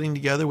that I'm putting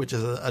together, which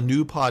is a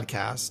new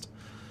podcast,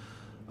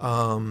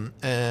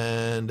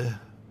 and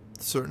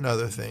certain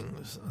other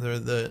things.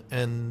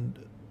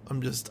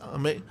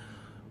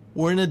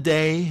 We're in a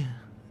day.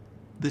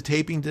 The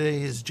taping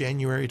today is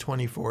January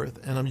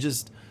 24th, and I'm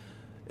just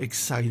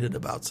excited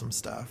about some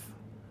stuff.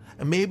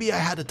 And maybe I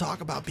had to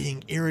talk about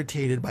being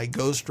irritated by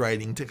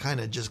ghostwriting to kind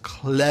of just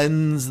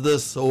cleanse the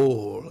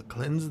soul,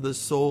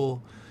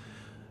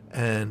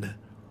 and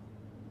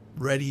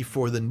ready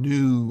for the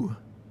new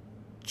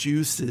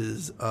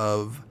juices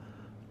of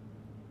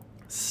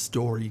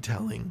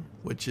storytelling,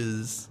 which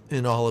is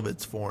in all of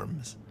its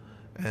forms.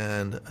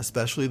 And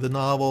especially the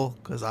novel,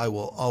 because I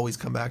will always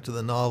come back to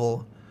the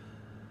novel.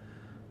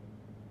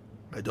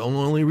 I don't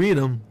only read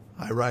them,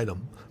 I write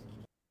them.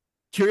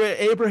 Kyria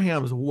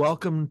Abrahams,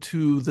 welcome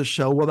to the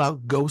show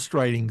about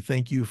ghostwriting.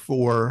 Thank you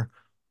for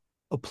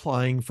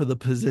applying for the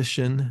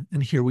position,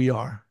 and here we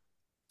are.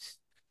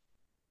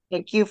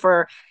 Thank you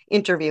for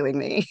interviewing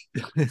me.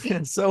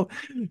 So,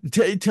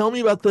 tell me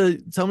about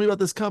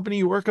this company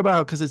you work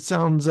about, because it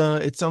sounds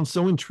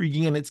so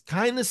intriguing, and it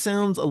kind of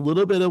sounds a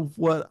little bit of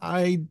what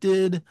I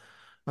did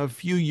a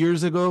few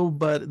years ago,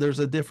 but there's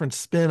a different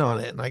spin on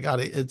it, and I got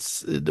it.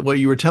 What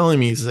you were telling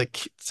me is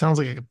like, it sounds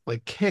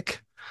like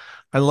Kick.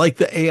 I like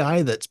the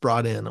AI that's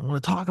brought in. I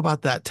want to talk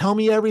about that. Tell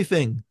me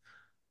everything,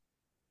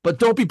 but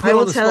don't be put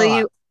on the spot.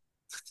 I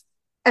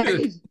will tell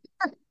you.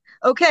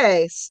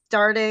 Okay,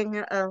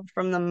 starting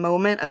from the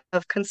moment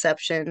of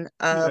conception,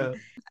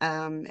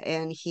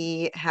 and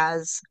he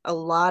has a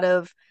lot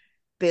of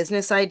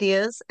business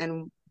ideas,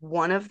 and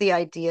one of the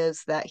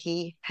ideas that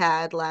he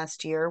had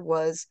last year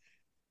was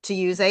to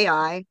use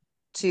AI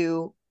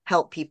to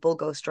help people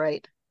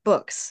ghostwrite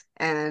books,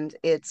 and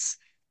they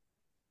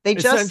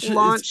just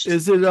launched.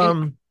 Is it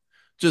a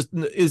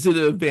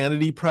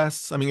vanity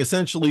press? I mean,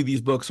 essentially,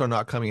 these books are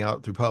not coming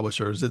out through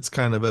publishers. It's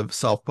kind of a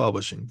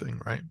self-publishing thing,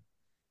 right?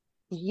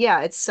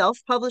 Yeah, it's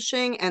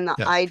self-publishing, and the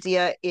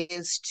idea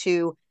is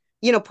to,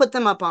 put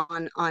them up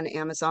on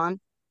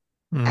Amazon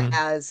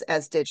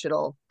as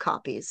digital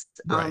copies.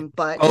 Right.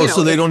 But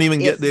so they don't even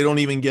get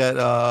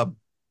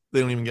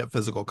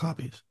physical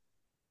copies.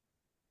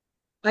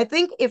 I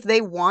think if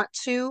they want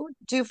to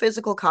do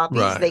physical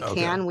copies, they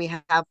can. We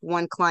have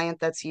one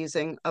client that's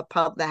using a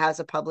pub that has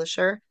a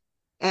publisher,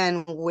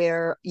 and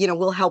where,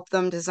 we'll help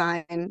them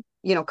design,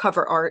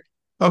 cover art.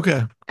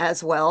 Okay.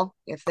 As well,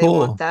 if they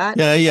want that.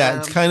 Yeah.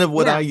 It's kind of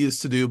what I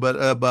used to do, but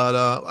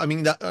I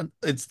mean,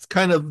 it's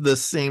kind of the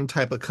same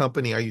type of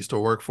company I used to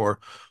work for,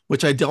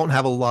 which I don't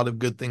have a lot of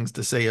good things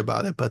to say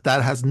about it, but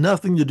that has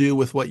nothing to do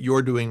with what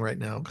you're doing right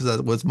now, because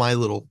that was my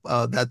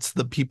that's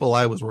the people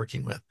I was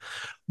working with.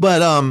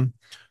 But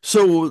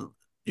so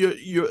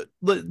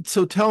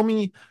so tell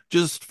me,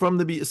 just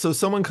from so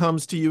someone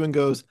comes to you and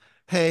goes,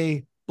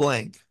 "Hey,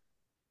 blank."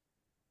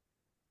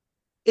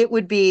 It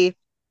would be,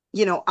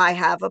 I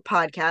have a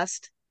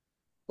podcast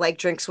like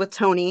Drinks with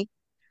Tony.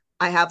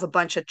 I have a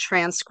bunch of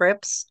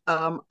transcripts.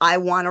 I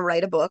want to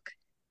write a book,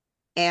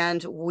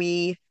 and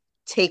we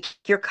take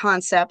your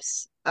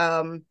concepts,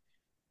 we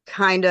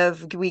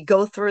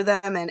go through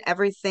them, and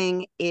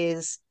everything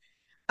is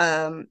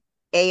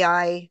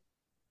AI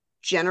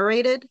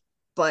generated,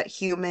 but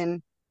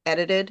human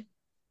edited.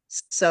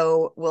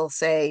 So we'll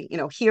say,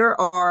 here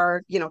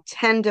are,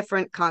 10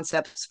 different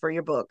concepts for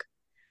your book.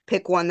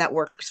 pick one that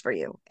works for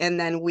you. And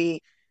then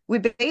we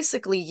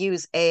basically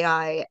use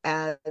AI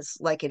as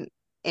like an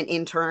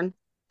intern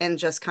and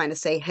just kind of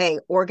say, hey,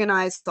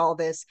 organize all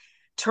this,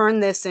 turn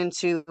this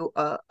into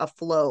a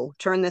flow,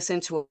 turn this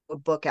into a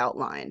book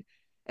outline.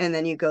 And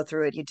then you go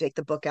through it, you take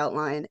the book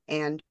outline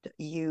and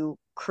you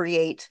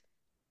create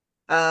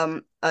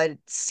a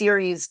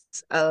series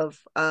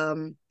of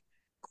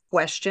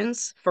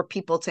questions for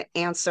people to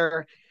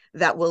answer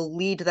that will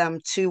lead them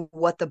to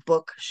what the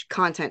book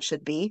content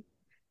should be.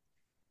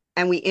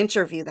 And we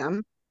interview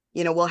them.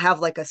 We'll have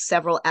like a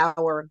several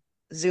hour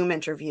Zoom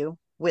interview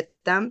with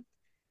them,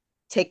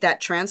 take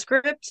that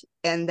transcript,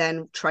 and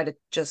then try to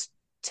just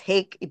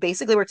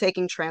basically, we're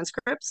taking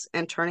transcripts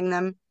and turning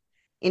them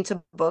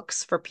into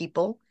books for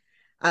people.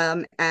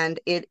 And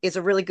it's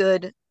a really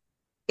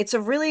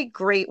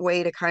great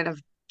way to kind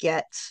of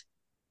get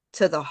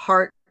to the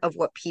heart of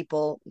what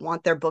people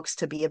want their books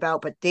to be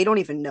about, but they don't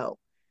even know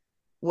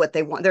what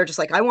they want. They're just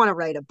like, I want to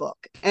write a book.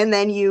 And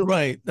then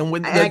Right.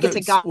 And I get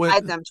to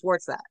guide them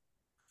towards that.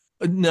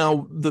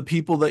 now the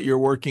people that you're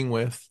working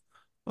with,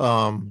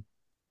 um,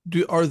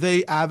 are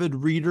they avid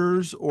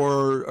readers,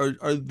 or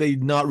are they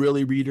not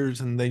really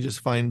readers and they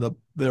just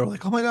they're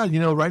like, oh my God,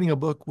 writing a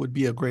book would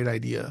be a great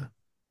idea.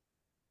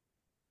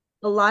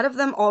 A lot of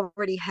them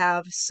already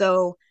have.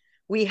 So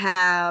we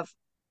have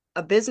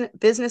a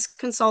business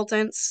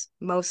consultants,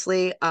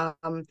 mostly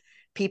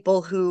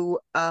people who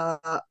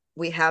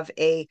we have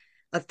a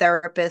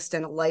therapist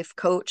and a life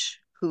coach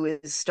who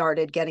has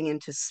started getting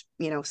into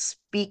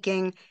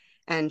speaking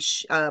and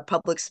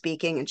public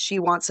speaking, and she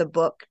wants a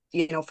book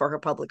for her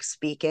public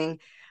speaking.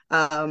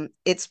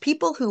 It's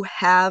people who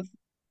have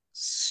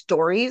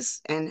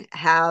stories and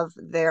have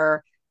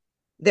their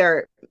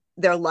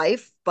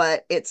life,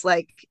 but it's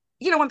like,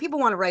 when people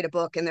want to write a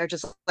book and they're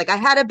just like, I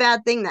had a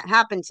bad thing that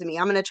happened to me,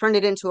 I'm going to turn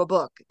it into a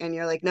book. And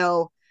you're like,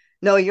 no,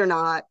 you're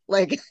not.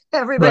 Like,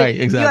 everybody, Right,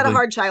 you had a exactly.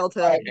 hard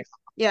childhood.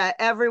 Yeah,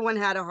 everyone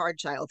had a hard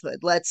childhood.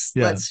 Let's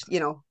Yeah.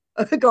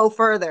 go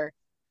further.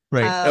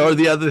 Right. Or Um,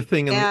 the other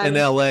thing in and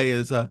LA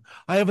is, I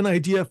have an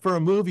idea for a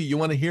movie. You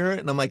want to hear it?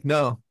 And I'm like,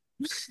 no,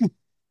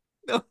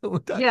 no,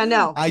 yeah,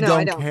 no, I no,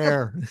 I don't don't.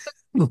 care.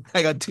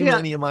 I got too Yeah,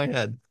 many in my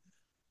head.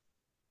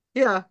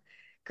 yeah,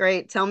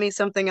 great. Tell me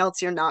something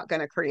else you're not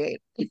going to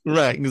create.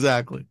 Right,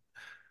 exactly.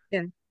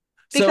 Yeah,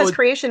 because So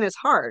creation is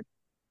hard.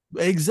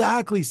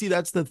 exactly. See,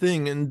 that's the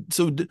thing. And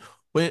so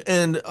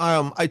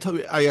I tell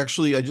you,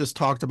 I just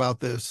talked about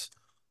this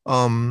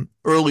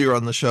earlier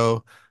on the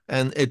show,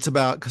 and it's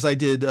about because I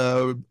did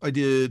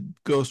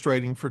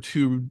ghostwriting for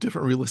two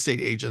different real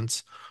estate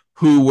agents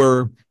who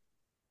were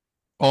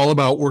all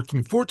about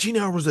working 14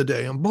 hours a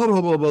day and blah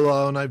blah blah blah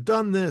blah, and I've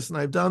done this and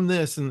I've done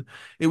this, and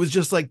it was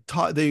just like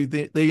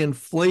they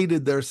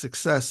inflated their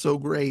success so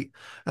great.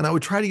 And I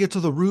would try to get to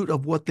the root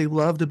of what they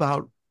loved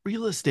about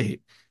real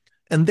estate,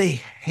 and they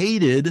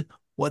hated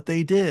what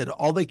they did.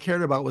 All they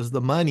cared about was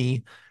the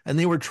money, and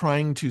they were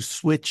trying to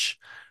switch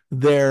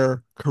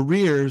their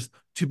careers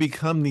to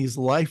become these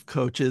life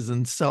coaches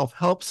and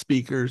self-help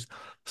speakers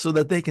so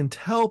that they can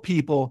tell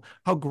people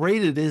how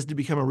great it is to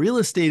become a real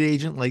estate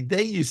agent like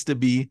they used to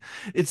be.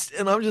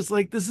 And I'm just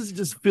like, this is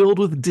just filled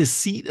with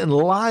deceit and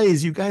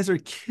lies. You guys are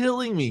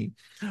killing me.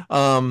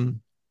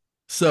 Um,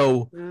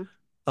 so Mhm.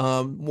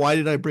 why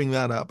did I bring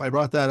that up? I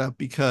brought that up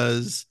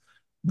because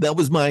that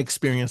was my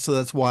experience. So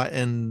that's why,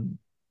 and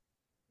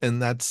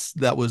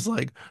that was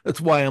like,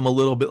 that's why I'm a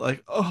little bit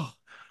like, oh,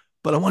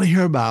 but I want to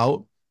hear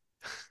about,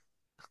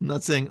 I'm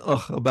not saying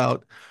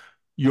about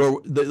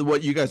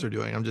what you guys are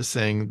doing. I'm just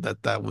saying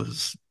that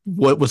was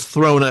what was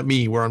thrown at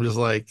me, where I'm just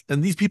like,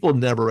 and these people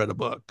never read a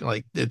book.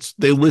 Like,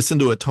 they listen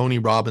to a Tony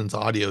Robbins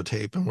audio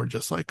tape and we're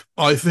just like,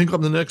 oh, I think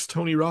I'm the next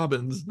Tony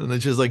Robbins. And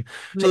it's just like,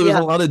 so there was a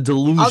Yeah, lot of I'll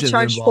delusion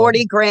charge involved.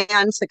 40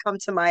 grand to come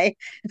to my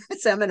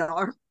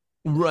seminar.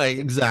 Right,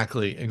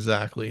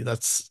 exactly.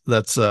 That's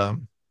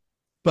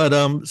but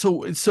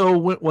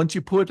once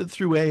you put it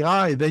through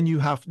AI, then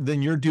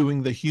you're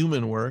doing the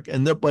human work.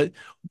 But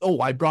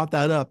oh, I brought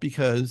that up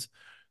because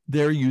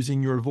they're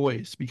using your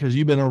voice because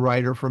you've been a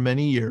writer for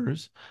many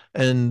years,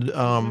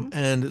 Mhm.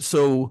 and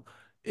so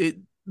it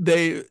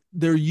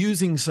they're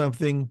using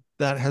something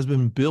that has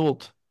been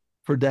built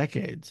for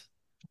decades,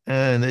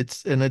 and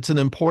it's an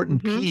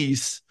important Mhm.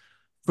 piece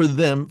for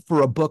them,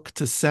 for a book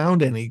to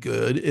sound any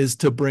good, is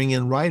to bring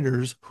in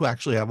writers who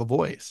actually have a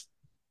voice.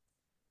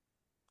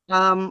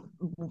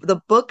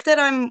 The book that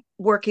I'm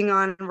working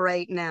on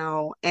right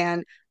now,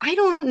 and I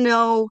don't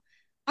know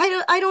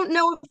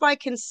if I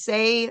can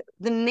say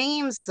the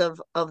names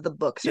of the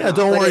books or Yeah, not,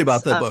 don't but worry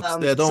about it's the books.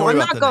 Yeah, don't so worry I'm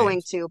about not the going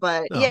names. to,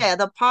 but No, yeah,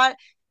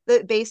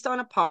 based on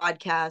a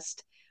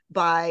podcast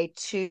by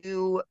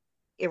two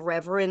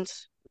irreverent,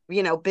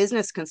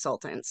 business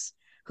consultants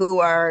who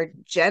are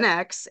Gen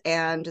X,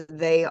 and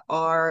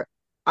I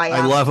I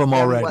love asked them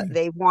them what already.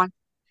 they want.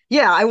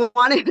 Yeah, I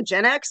wanted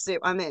Gen X.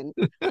 I'm in.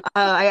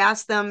 I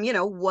asked them,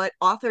 what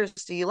authors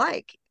do you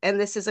like? And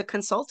this is a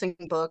consulting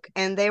book.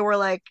 And they were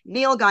like,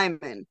 Neil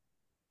Gaiman,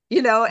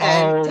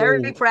 and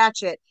Terry Oh,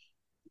 Pratchett.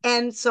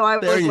 And so I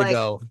there was you like,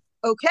 go.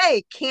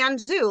 okay, can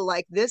do.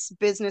 Like this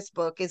business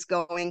book is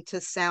going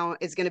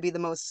to be the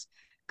most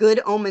good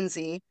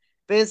omensy Yeah.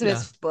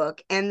 business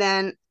book. And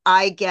then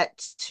I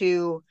get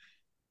to,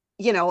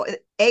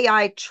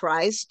 AI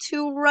tries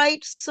to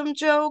write some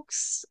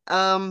jokes,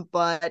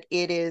 but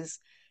it is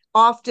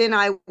often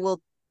I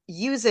will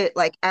use it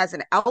like as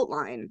an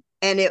outline,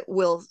 and it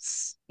will,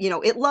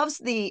 it loves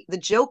the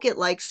joke it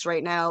likes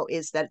right now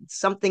is that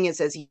something is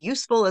as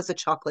useful as a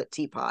chocolate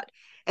teapot,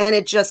 and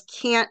it just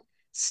can't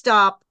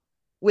stop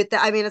with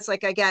that. I mean, it's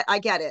like I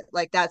get it.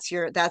 Like that's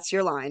your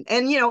line,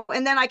 and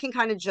and then I can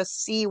kind of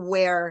just see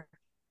where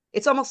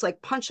it's almost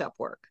like punch up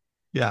work.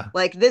 Yeah.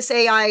 Like this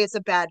AI is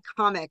a bad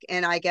comic,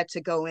 and I get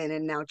to go in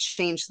and now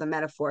change the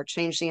metaphor,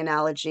 change the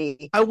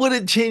analogy. I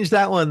wouldn't change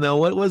that one though.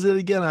 What was it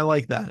again? I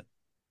like that.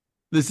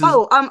 This is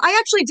Oh,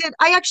 I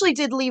actually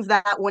did leave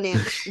that one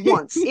in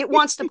once. It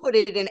wants to put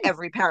it in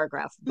every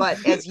paragraph, but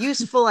as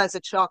useful as a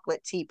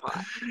chocolate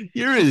teapot.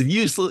 you're as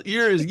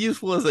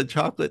useful as a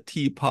chocolate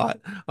teapot.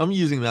 I'm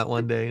using that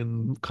one day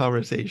in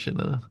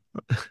conversation.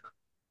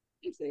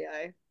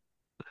 AI.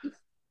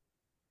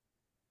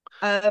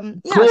 Yeah,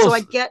 Cool. so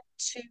I get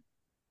to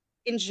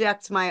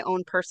inject my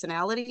own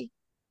personality.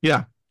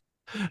 Yeah.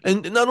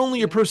 And not only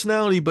your Yeah.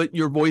 personality, but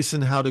your voice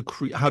and how to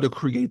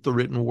create the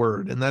written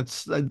word. And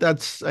that's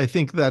I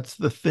think that's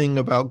the thing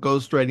about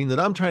ghostwriting that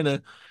I'm trying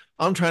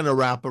to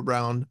wrap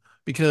around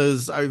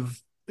because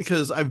I've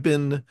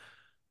been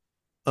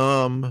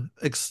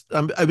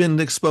I've been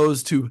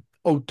exposed to,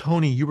 oh,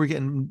 Tony, you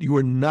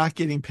were not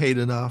getting paid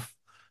enough.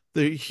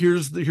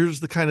 Here's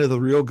the kind of the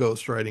real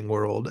ghostwriting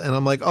world. And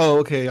I'm like, oh,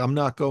 okay, I'm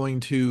not going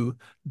to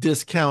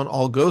discount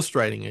all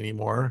ghostwriting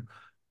anymore.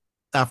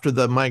 After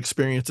my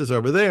experiences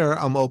over there,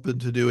 I'm open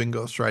to doing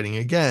ghostwriting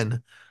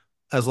again,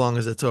 as long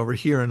as it's over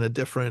here in a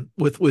different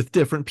with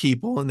different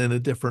people and in a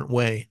different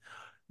way,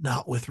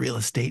 not with real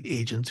estate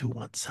agents who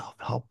want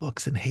self-help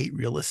books and hate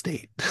real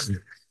estate.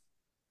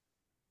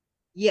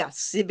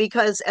 Yes,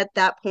 because at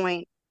that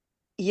point,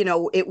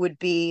 it would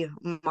be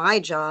my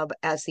job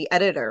as the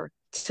editor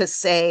to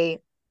say,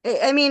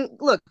 I mean,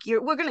 look,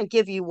 we're going to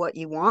give you what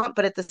you want,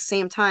 but at the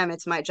same time,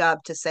 it's my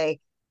job to say,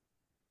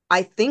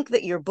 I think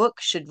that your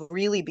book should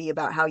really be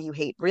about how you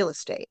hate real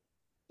estate,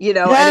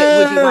 and it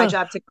would be my Yeah.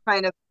 job to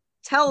kind of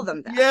tell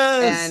them that.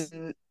 Yes.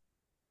 And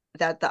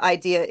that the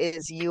idea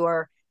is you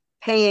are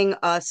paying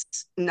us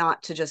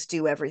not to just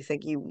do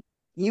everything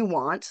you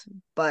want,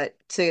 but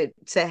to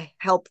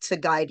help to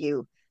guide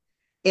you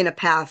in a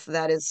path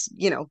that is,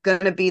 going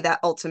to be that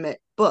ultimate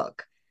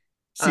book.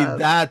 See, But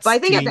that's I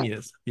think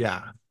genius.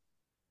 Yeah.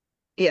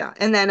 yeah,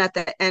 and then at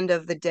the end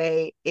of the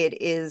day,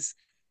 it is,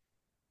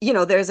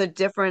 there's a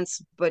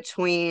difference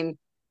between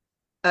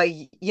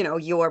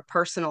your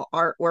personal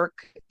artwork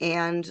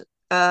and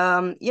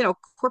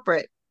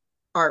corporate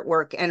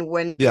artwork. And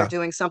when you're Yeah.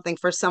 doing something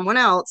for someone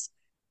else,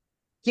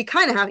 you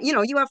kind of have,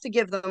 you have to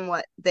give them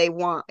what they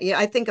want. Yeah,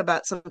 I think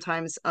about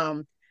sometimes,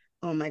 oh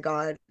my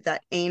God,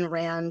 that Ayn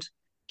Rand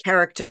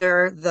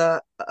character,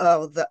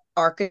 the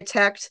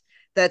architect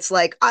that's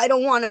like, I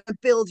don't want to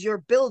build your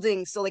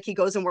building. So like he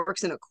goes and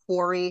works in a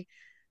quarry.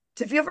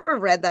 Have you ever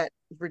read that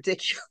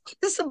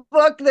ridiculous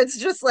book that's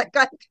just like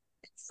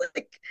it's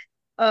like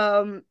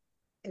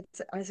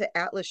it's I say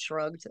Atlas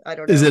Shrugged. I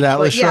don't Is it know.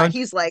 Atlas But yeah, Shrugged?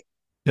 he's like,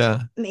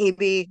 Yeah.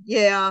 maybe.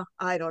 Yeah,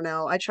 I don't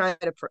know. I tried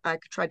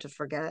to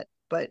forget.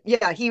 But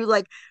yeah, he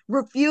like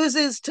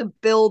refuses to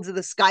build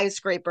the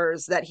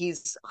skyscrapers that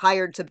he's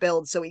hired to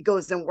build, so he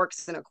goes and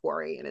works in a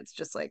quarry, and it's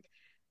just like,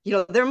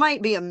 there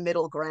might be a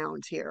middle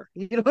ground here.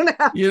 You don't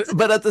have Yeah, to.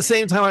 but at the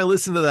same time, I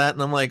listen to that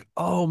and I'm like,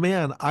 oh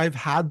man, I've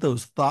had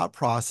those thought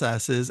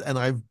processes and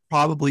I've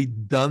probably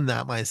done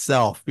that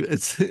myself.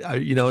 It's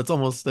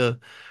almost a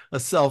Yeah,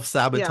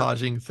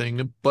 self-sabotaging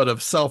thing, but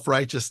of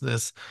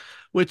self-righteousness,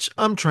 which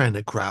I'm trying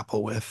to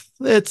grapple with.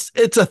 It's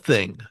a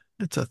thing.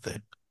 It's a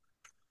thing.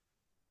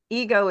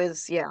 ego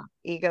is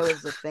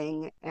the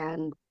thing.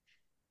 And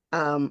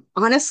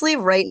honestly,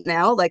 right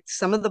now, like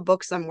some of the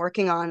books I'm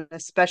working on,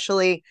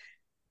 especially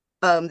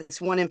this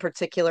one in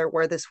particular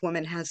where this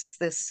woman has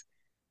this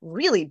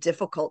really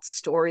difficult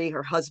story.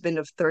 Her husband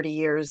of 30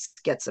 years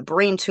gets a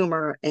brain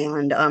tumor,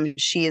 and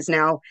she is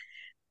now,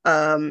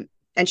 and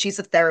she's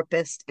a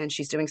therapist and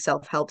she's doing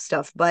self-help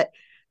stuff. But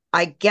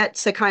I get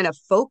to kind of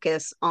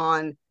focus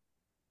on,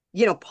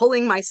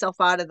 pulling myself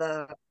out of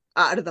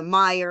the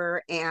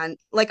mire. And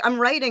like I'm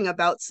writing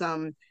about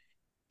some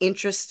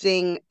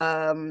interesting,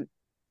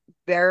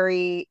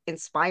 very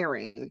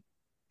inspiring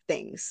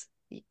things.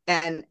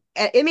 And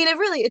I mean,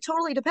 it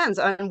totally depends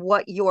on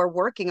what you're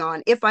working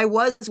on. If I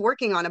was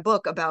working on a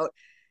book about,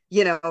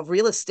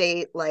 real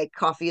estate, like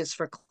coffee is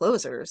for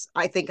closers,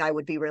 I think I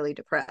would be really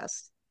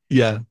depressed.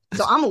 Yeah.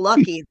 So I'm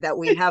lucky that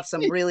we have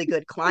some really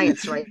good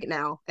clients right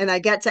now, and I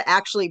get to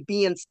actually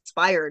be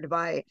inspired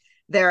by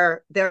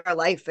their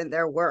life and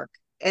their work,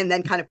 and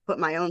then kind of put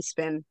my own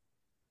spin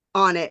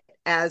on it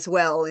as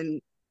well,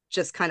 and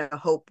just kind of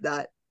hope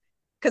that,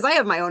 because I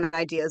have my own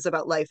ideas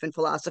about life and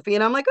philosophy,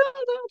 and I'm like, oh,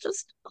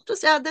 I'll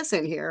just add this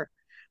in here.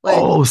 Like,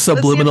 let's see if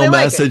subliminal they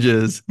like it.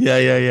 messages.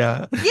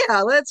 Yeah.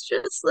 Yeah, let's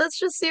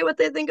just see what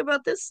they think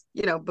about this,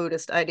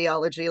 Buddhist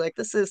ideology. Like,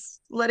 this is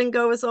letting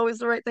go is always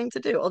the right thing to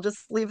do. I'll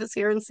just leave this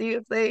here and see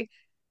if they,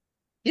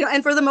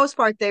 and for the most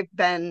part, they've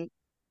been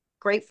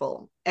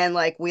grateful and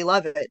like, we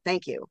love it.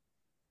 Thank you.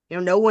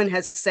 No one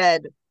has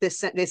said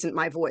this isn't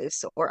my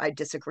voice or I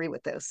disagree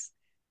with this.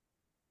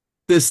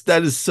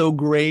 That is so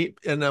great,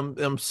 and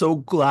I'm so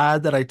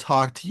glad that I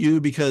talked to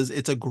you because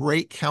it's a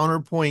great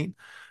counterpoint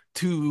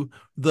to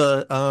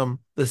the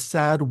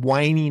sad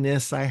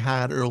whininess I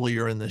had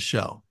earlier in the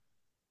show.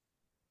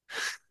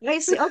 I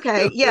see.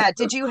 Okay. Yeah.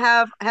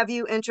 Have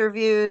you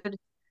interviewed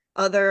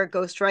other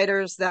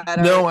ghostwriters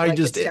that No, are like,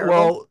 it's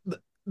terrible?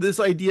 this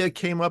idea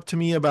came up to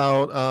me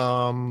about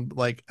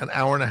like an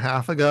hour and a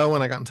half ago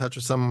when I got in touch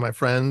with some of my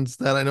friends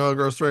that I know are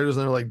ghostwriters, and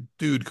they're like,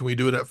 dude, can we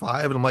do it at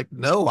 5? And I'm like,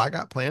 no, I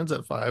got plans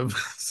at 5.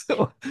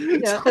 so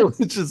Yeah. so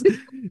it's just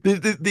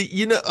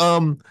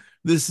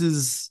this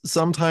is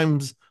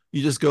sometimes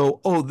you just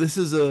go, oh, this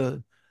is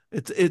a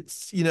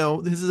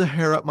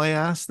hair up my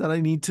ass that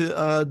I need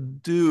to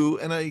do,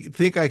 and I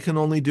think I can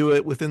only do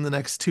it within the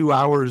next 2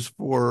 hours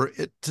for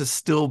it to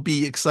still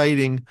be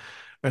exciting,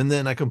 and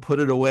then I can put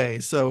it away.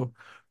 So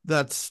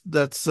that's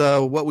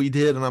what we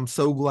did, and I'm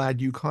so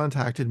glad you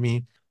contacted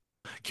me.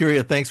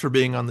 Kyria, thanks for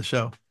being on the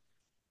show.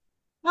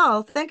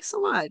 Oh, thanks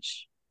so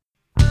much.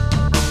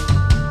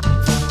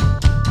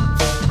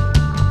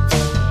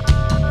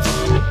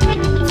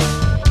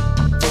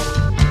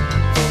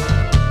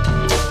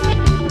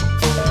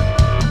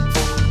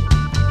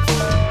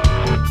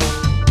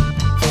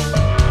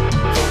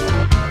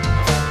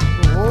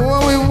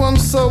 What we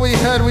once saw we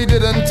had, we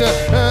didn't.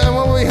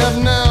 What we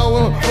have now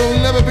will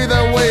never be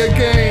that way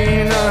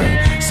again.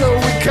 So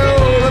we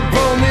call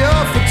upon the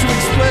author to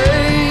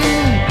explain.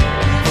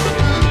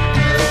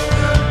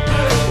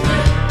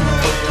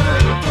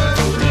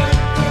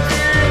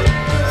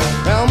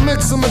 Our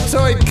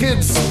mixamatoid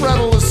kids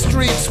spraddle the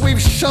streets.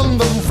 We've shunned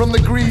them from the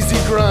greasy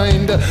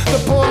grind.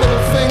 The poor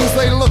little things,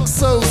 they look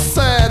so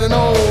sad and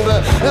old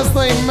as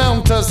they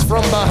mount us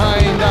from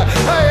behind.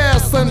 I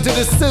ask them to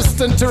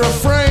desist and to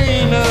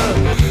refrain,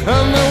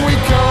 and then we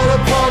call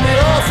upon the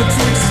author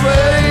to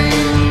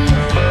explain.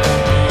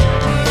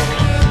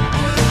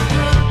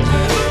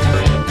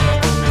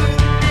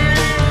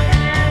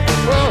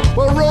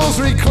 Well,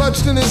 rosary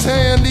clutched in his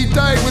hand, he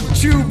died with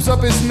tubes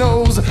up his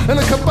nose, and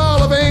a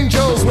cabal of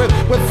angels with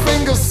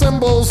finger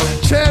symbols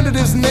chanted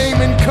his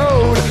name in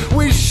code.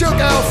 We shook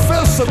our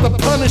fists at the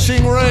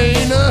punishing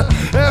rain,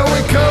 and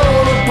we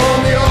called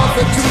upon the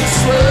author to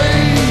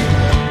explain.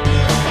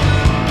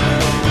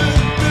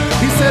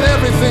 He said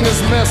everything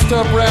is messed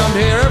up round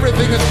here,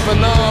 everything is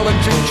banal and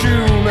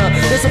jejune.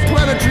 There's a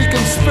planetary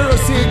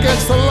conspiracy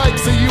against the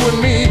likes of you and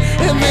me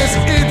in this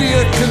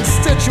idiot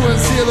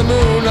constituency of the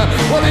moon.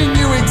 Well, he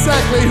knew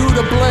exactly who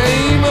to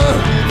blame,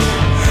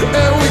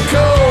 and we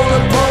called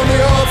upon the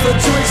author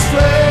to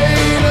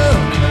explain.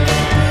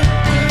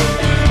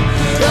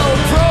 Oh,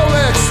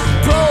 Prolex,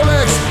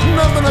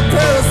 nothing a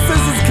pair of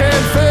scissors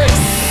can't fix.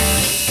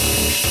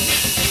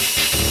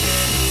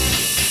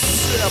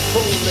 Yeah,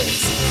 Prolex,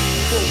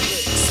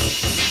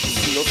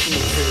 nothing a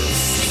pair of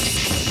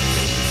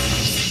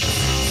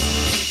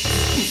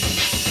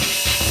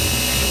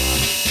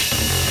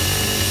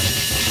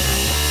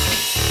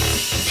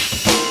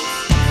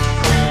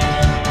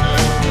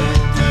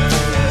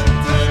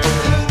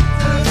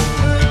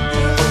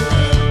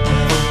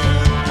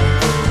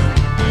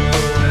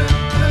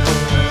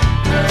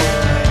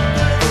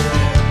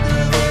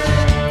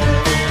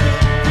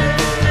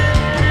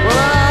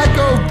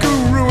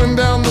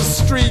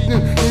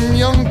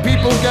young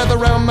people gather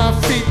around my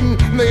feet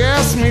and they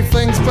ask me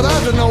things, but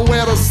I don't know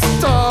where to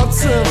start.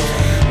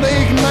 They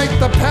ignite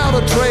the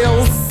powder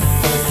trails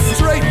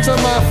straight to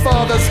my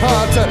father's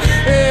heart.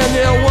 And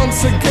yeah,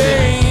 once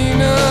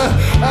again,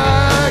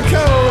 I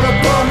called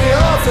upon the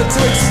author to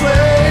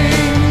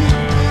explain.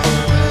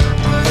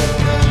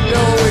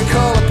 Yo, we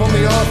call upon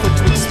the author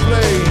to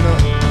explain.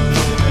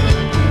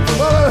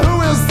 Well, who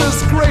is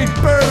this great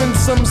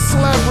burdensome,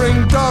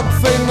 slavering dog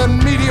thing that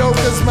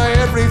mediocres my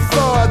every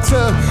thought?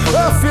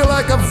 I feel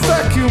like a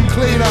vacuum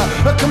cleaner,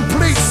 a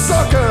complete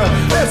sucker.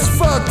 That's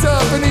fucked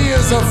up and he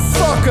is a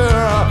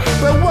fucker.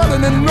 But what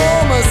an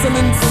enormous and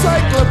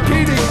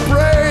encyclopedic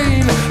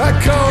brain. I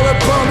call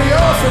upon the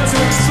author to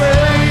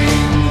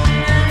explain.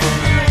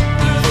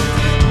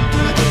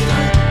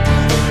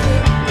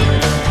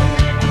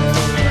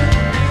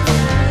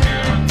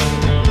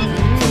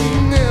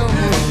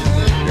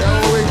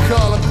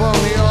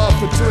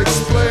 To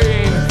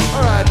explain.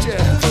 Alright,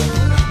 yeah.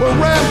 Well,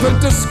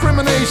 rampant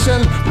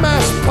discrimination,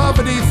 mass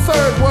poverty,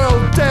 third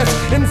world debt,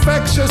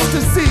 infectious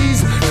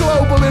disease,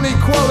 global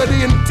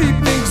inequality, and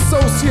deepening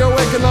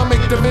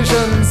socio-economic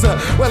divisions.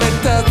 Well,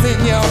 it does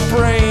in your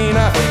brain.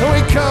 And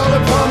we call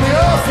upon the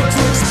author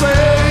to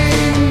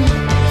explain.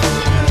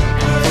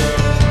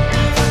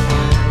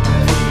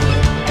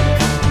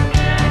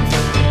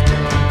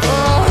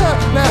 Oh,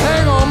 now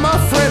hang on, my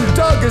friend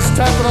Doug is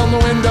tapping on the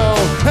window.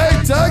 Hey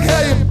Doug,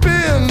 how you been?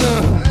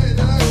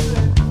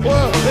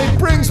 Well, they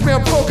bring brings me a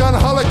book on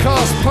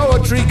Holocaust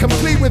poetry,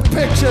 complete with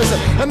pictures,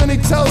 and then he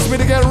tells me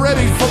to get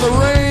ready for the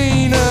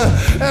rain.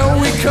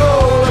 And we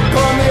call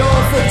upon the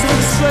author to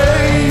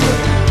explain.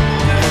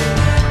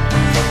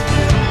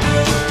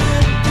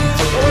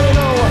 Oh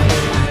no,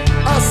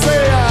 I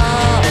say,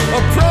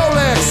 a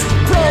Prolex,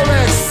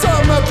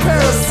 some a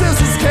pair of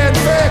scissors can't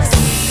fix.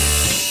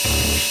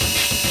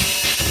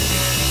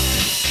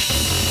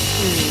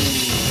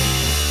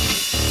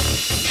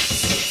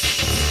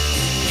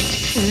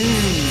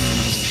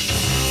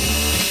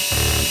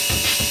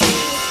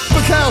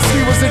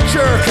 Bukowski was a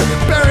jerk,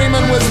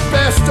 Berryman was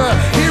best.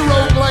 He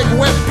wrote like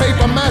wet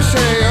paper mache,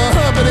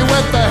 but he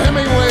went the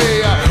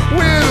Hemingway,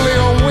 weirdly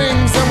on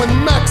wings and with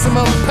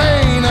maximum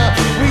pain.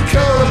 We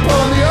call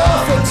upon the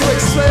author to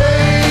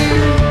explain.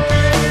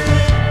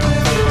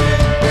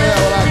 Yeah,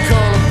 well, I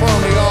call upon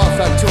the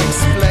author to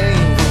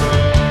explain.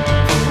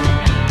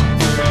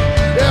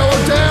 Yeah,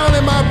 well, down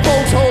in my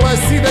boat hole I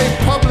see they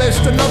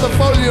published another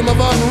volume of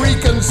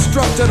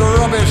unreconstructed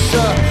rubbish.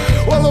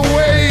 Well, the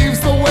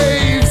waves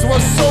were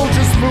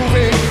soldiers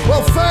moving.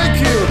 Well, thank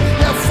you,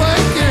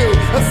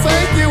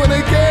 and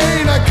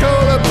again I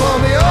call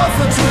upon the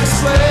author to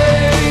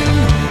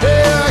explain.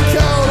 Yeah, I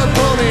call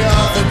upon the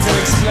author to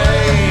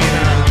explain.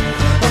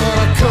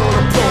 I call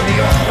upon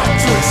the author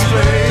to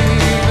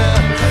explain.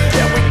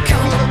 Yeah, we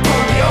call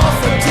upon the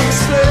author to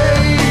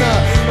explain.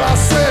 I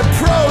said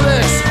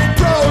Prolex,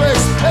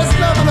 there's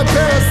nothing a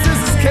pair of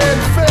scissors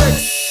can't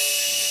fix.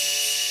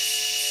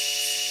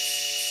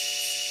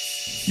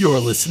 You're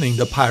listening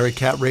to Pirate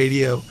Cat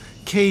Radio,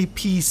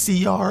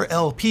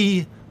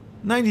 KPCR-LP,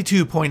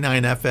 92.9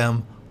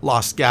 FM,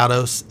 Los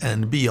Gatos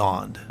and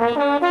beyond.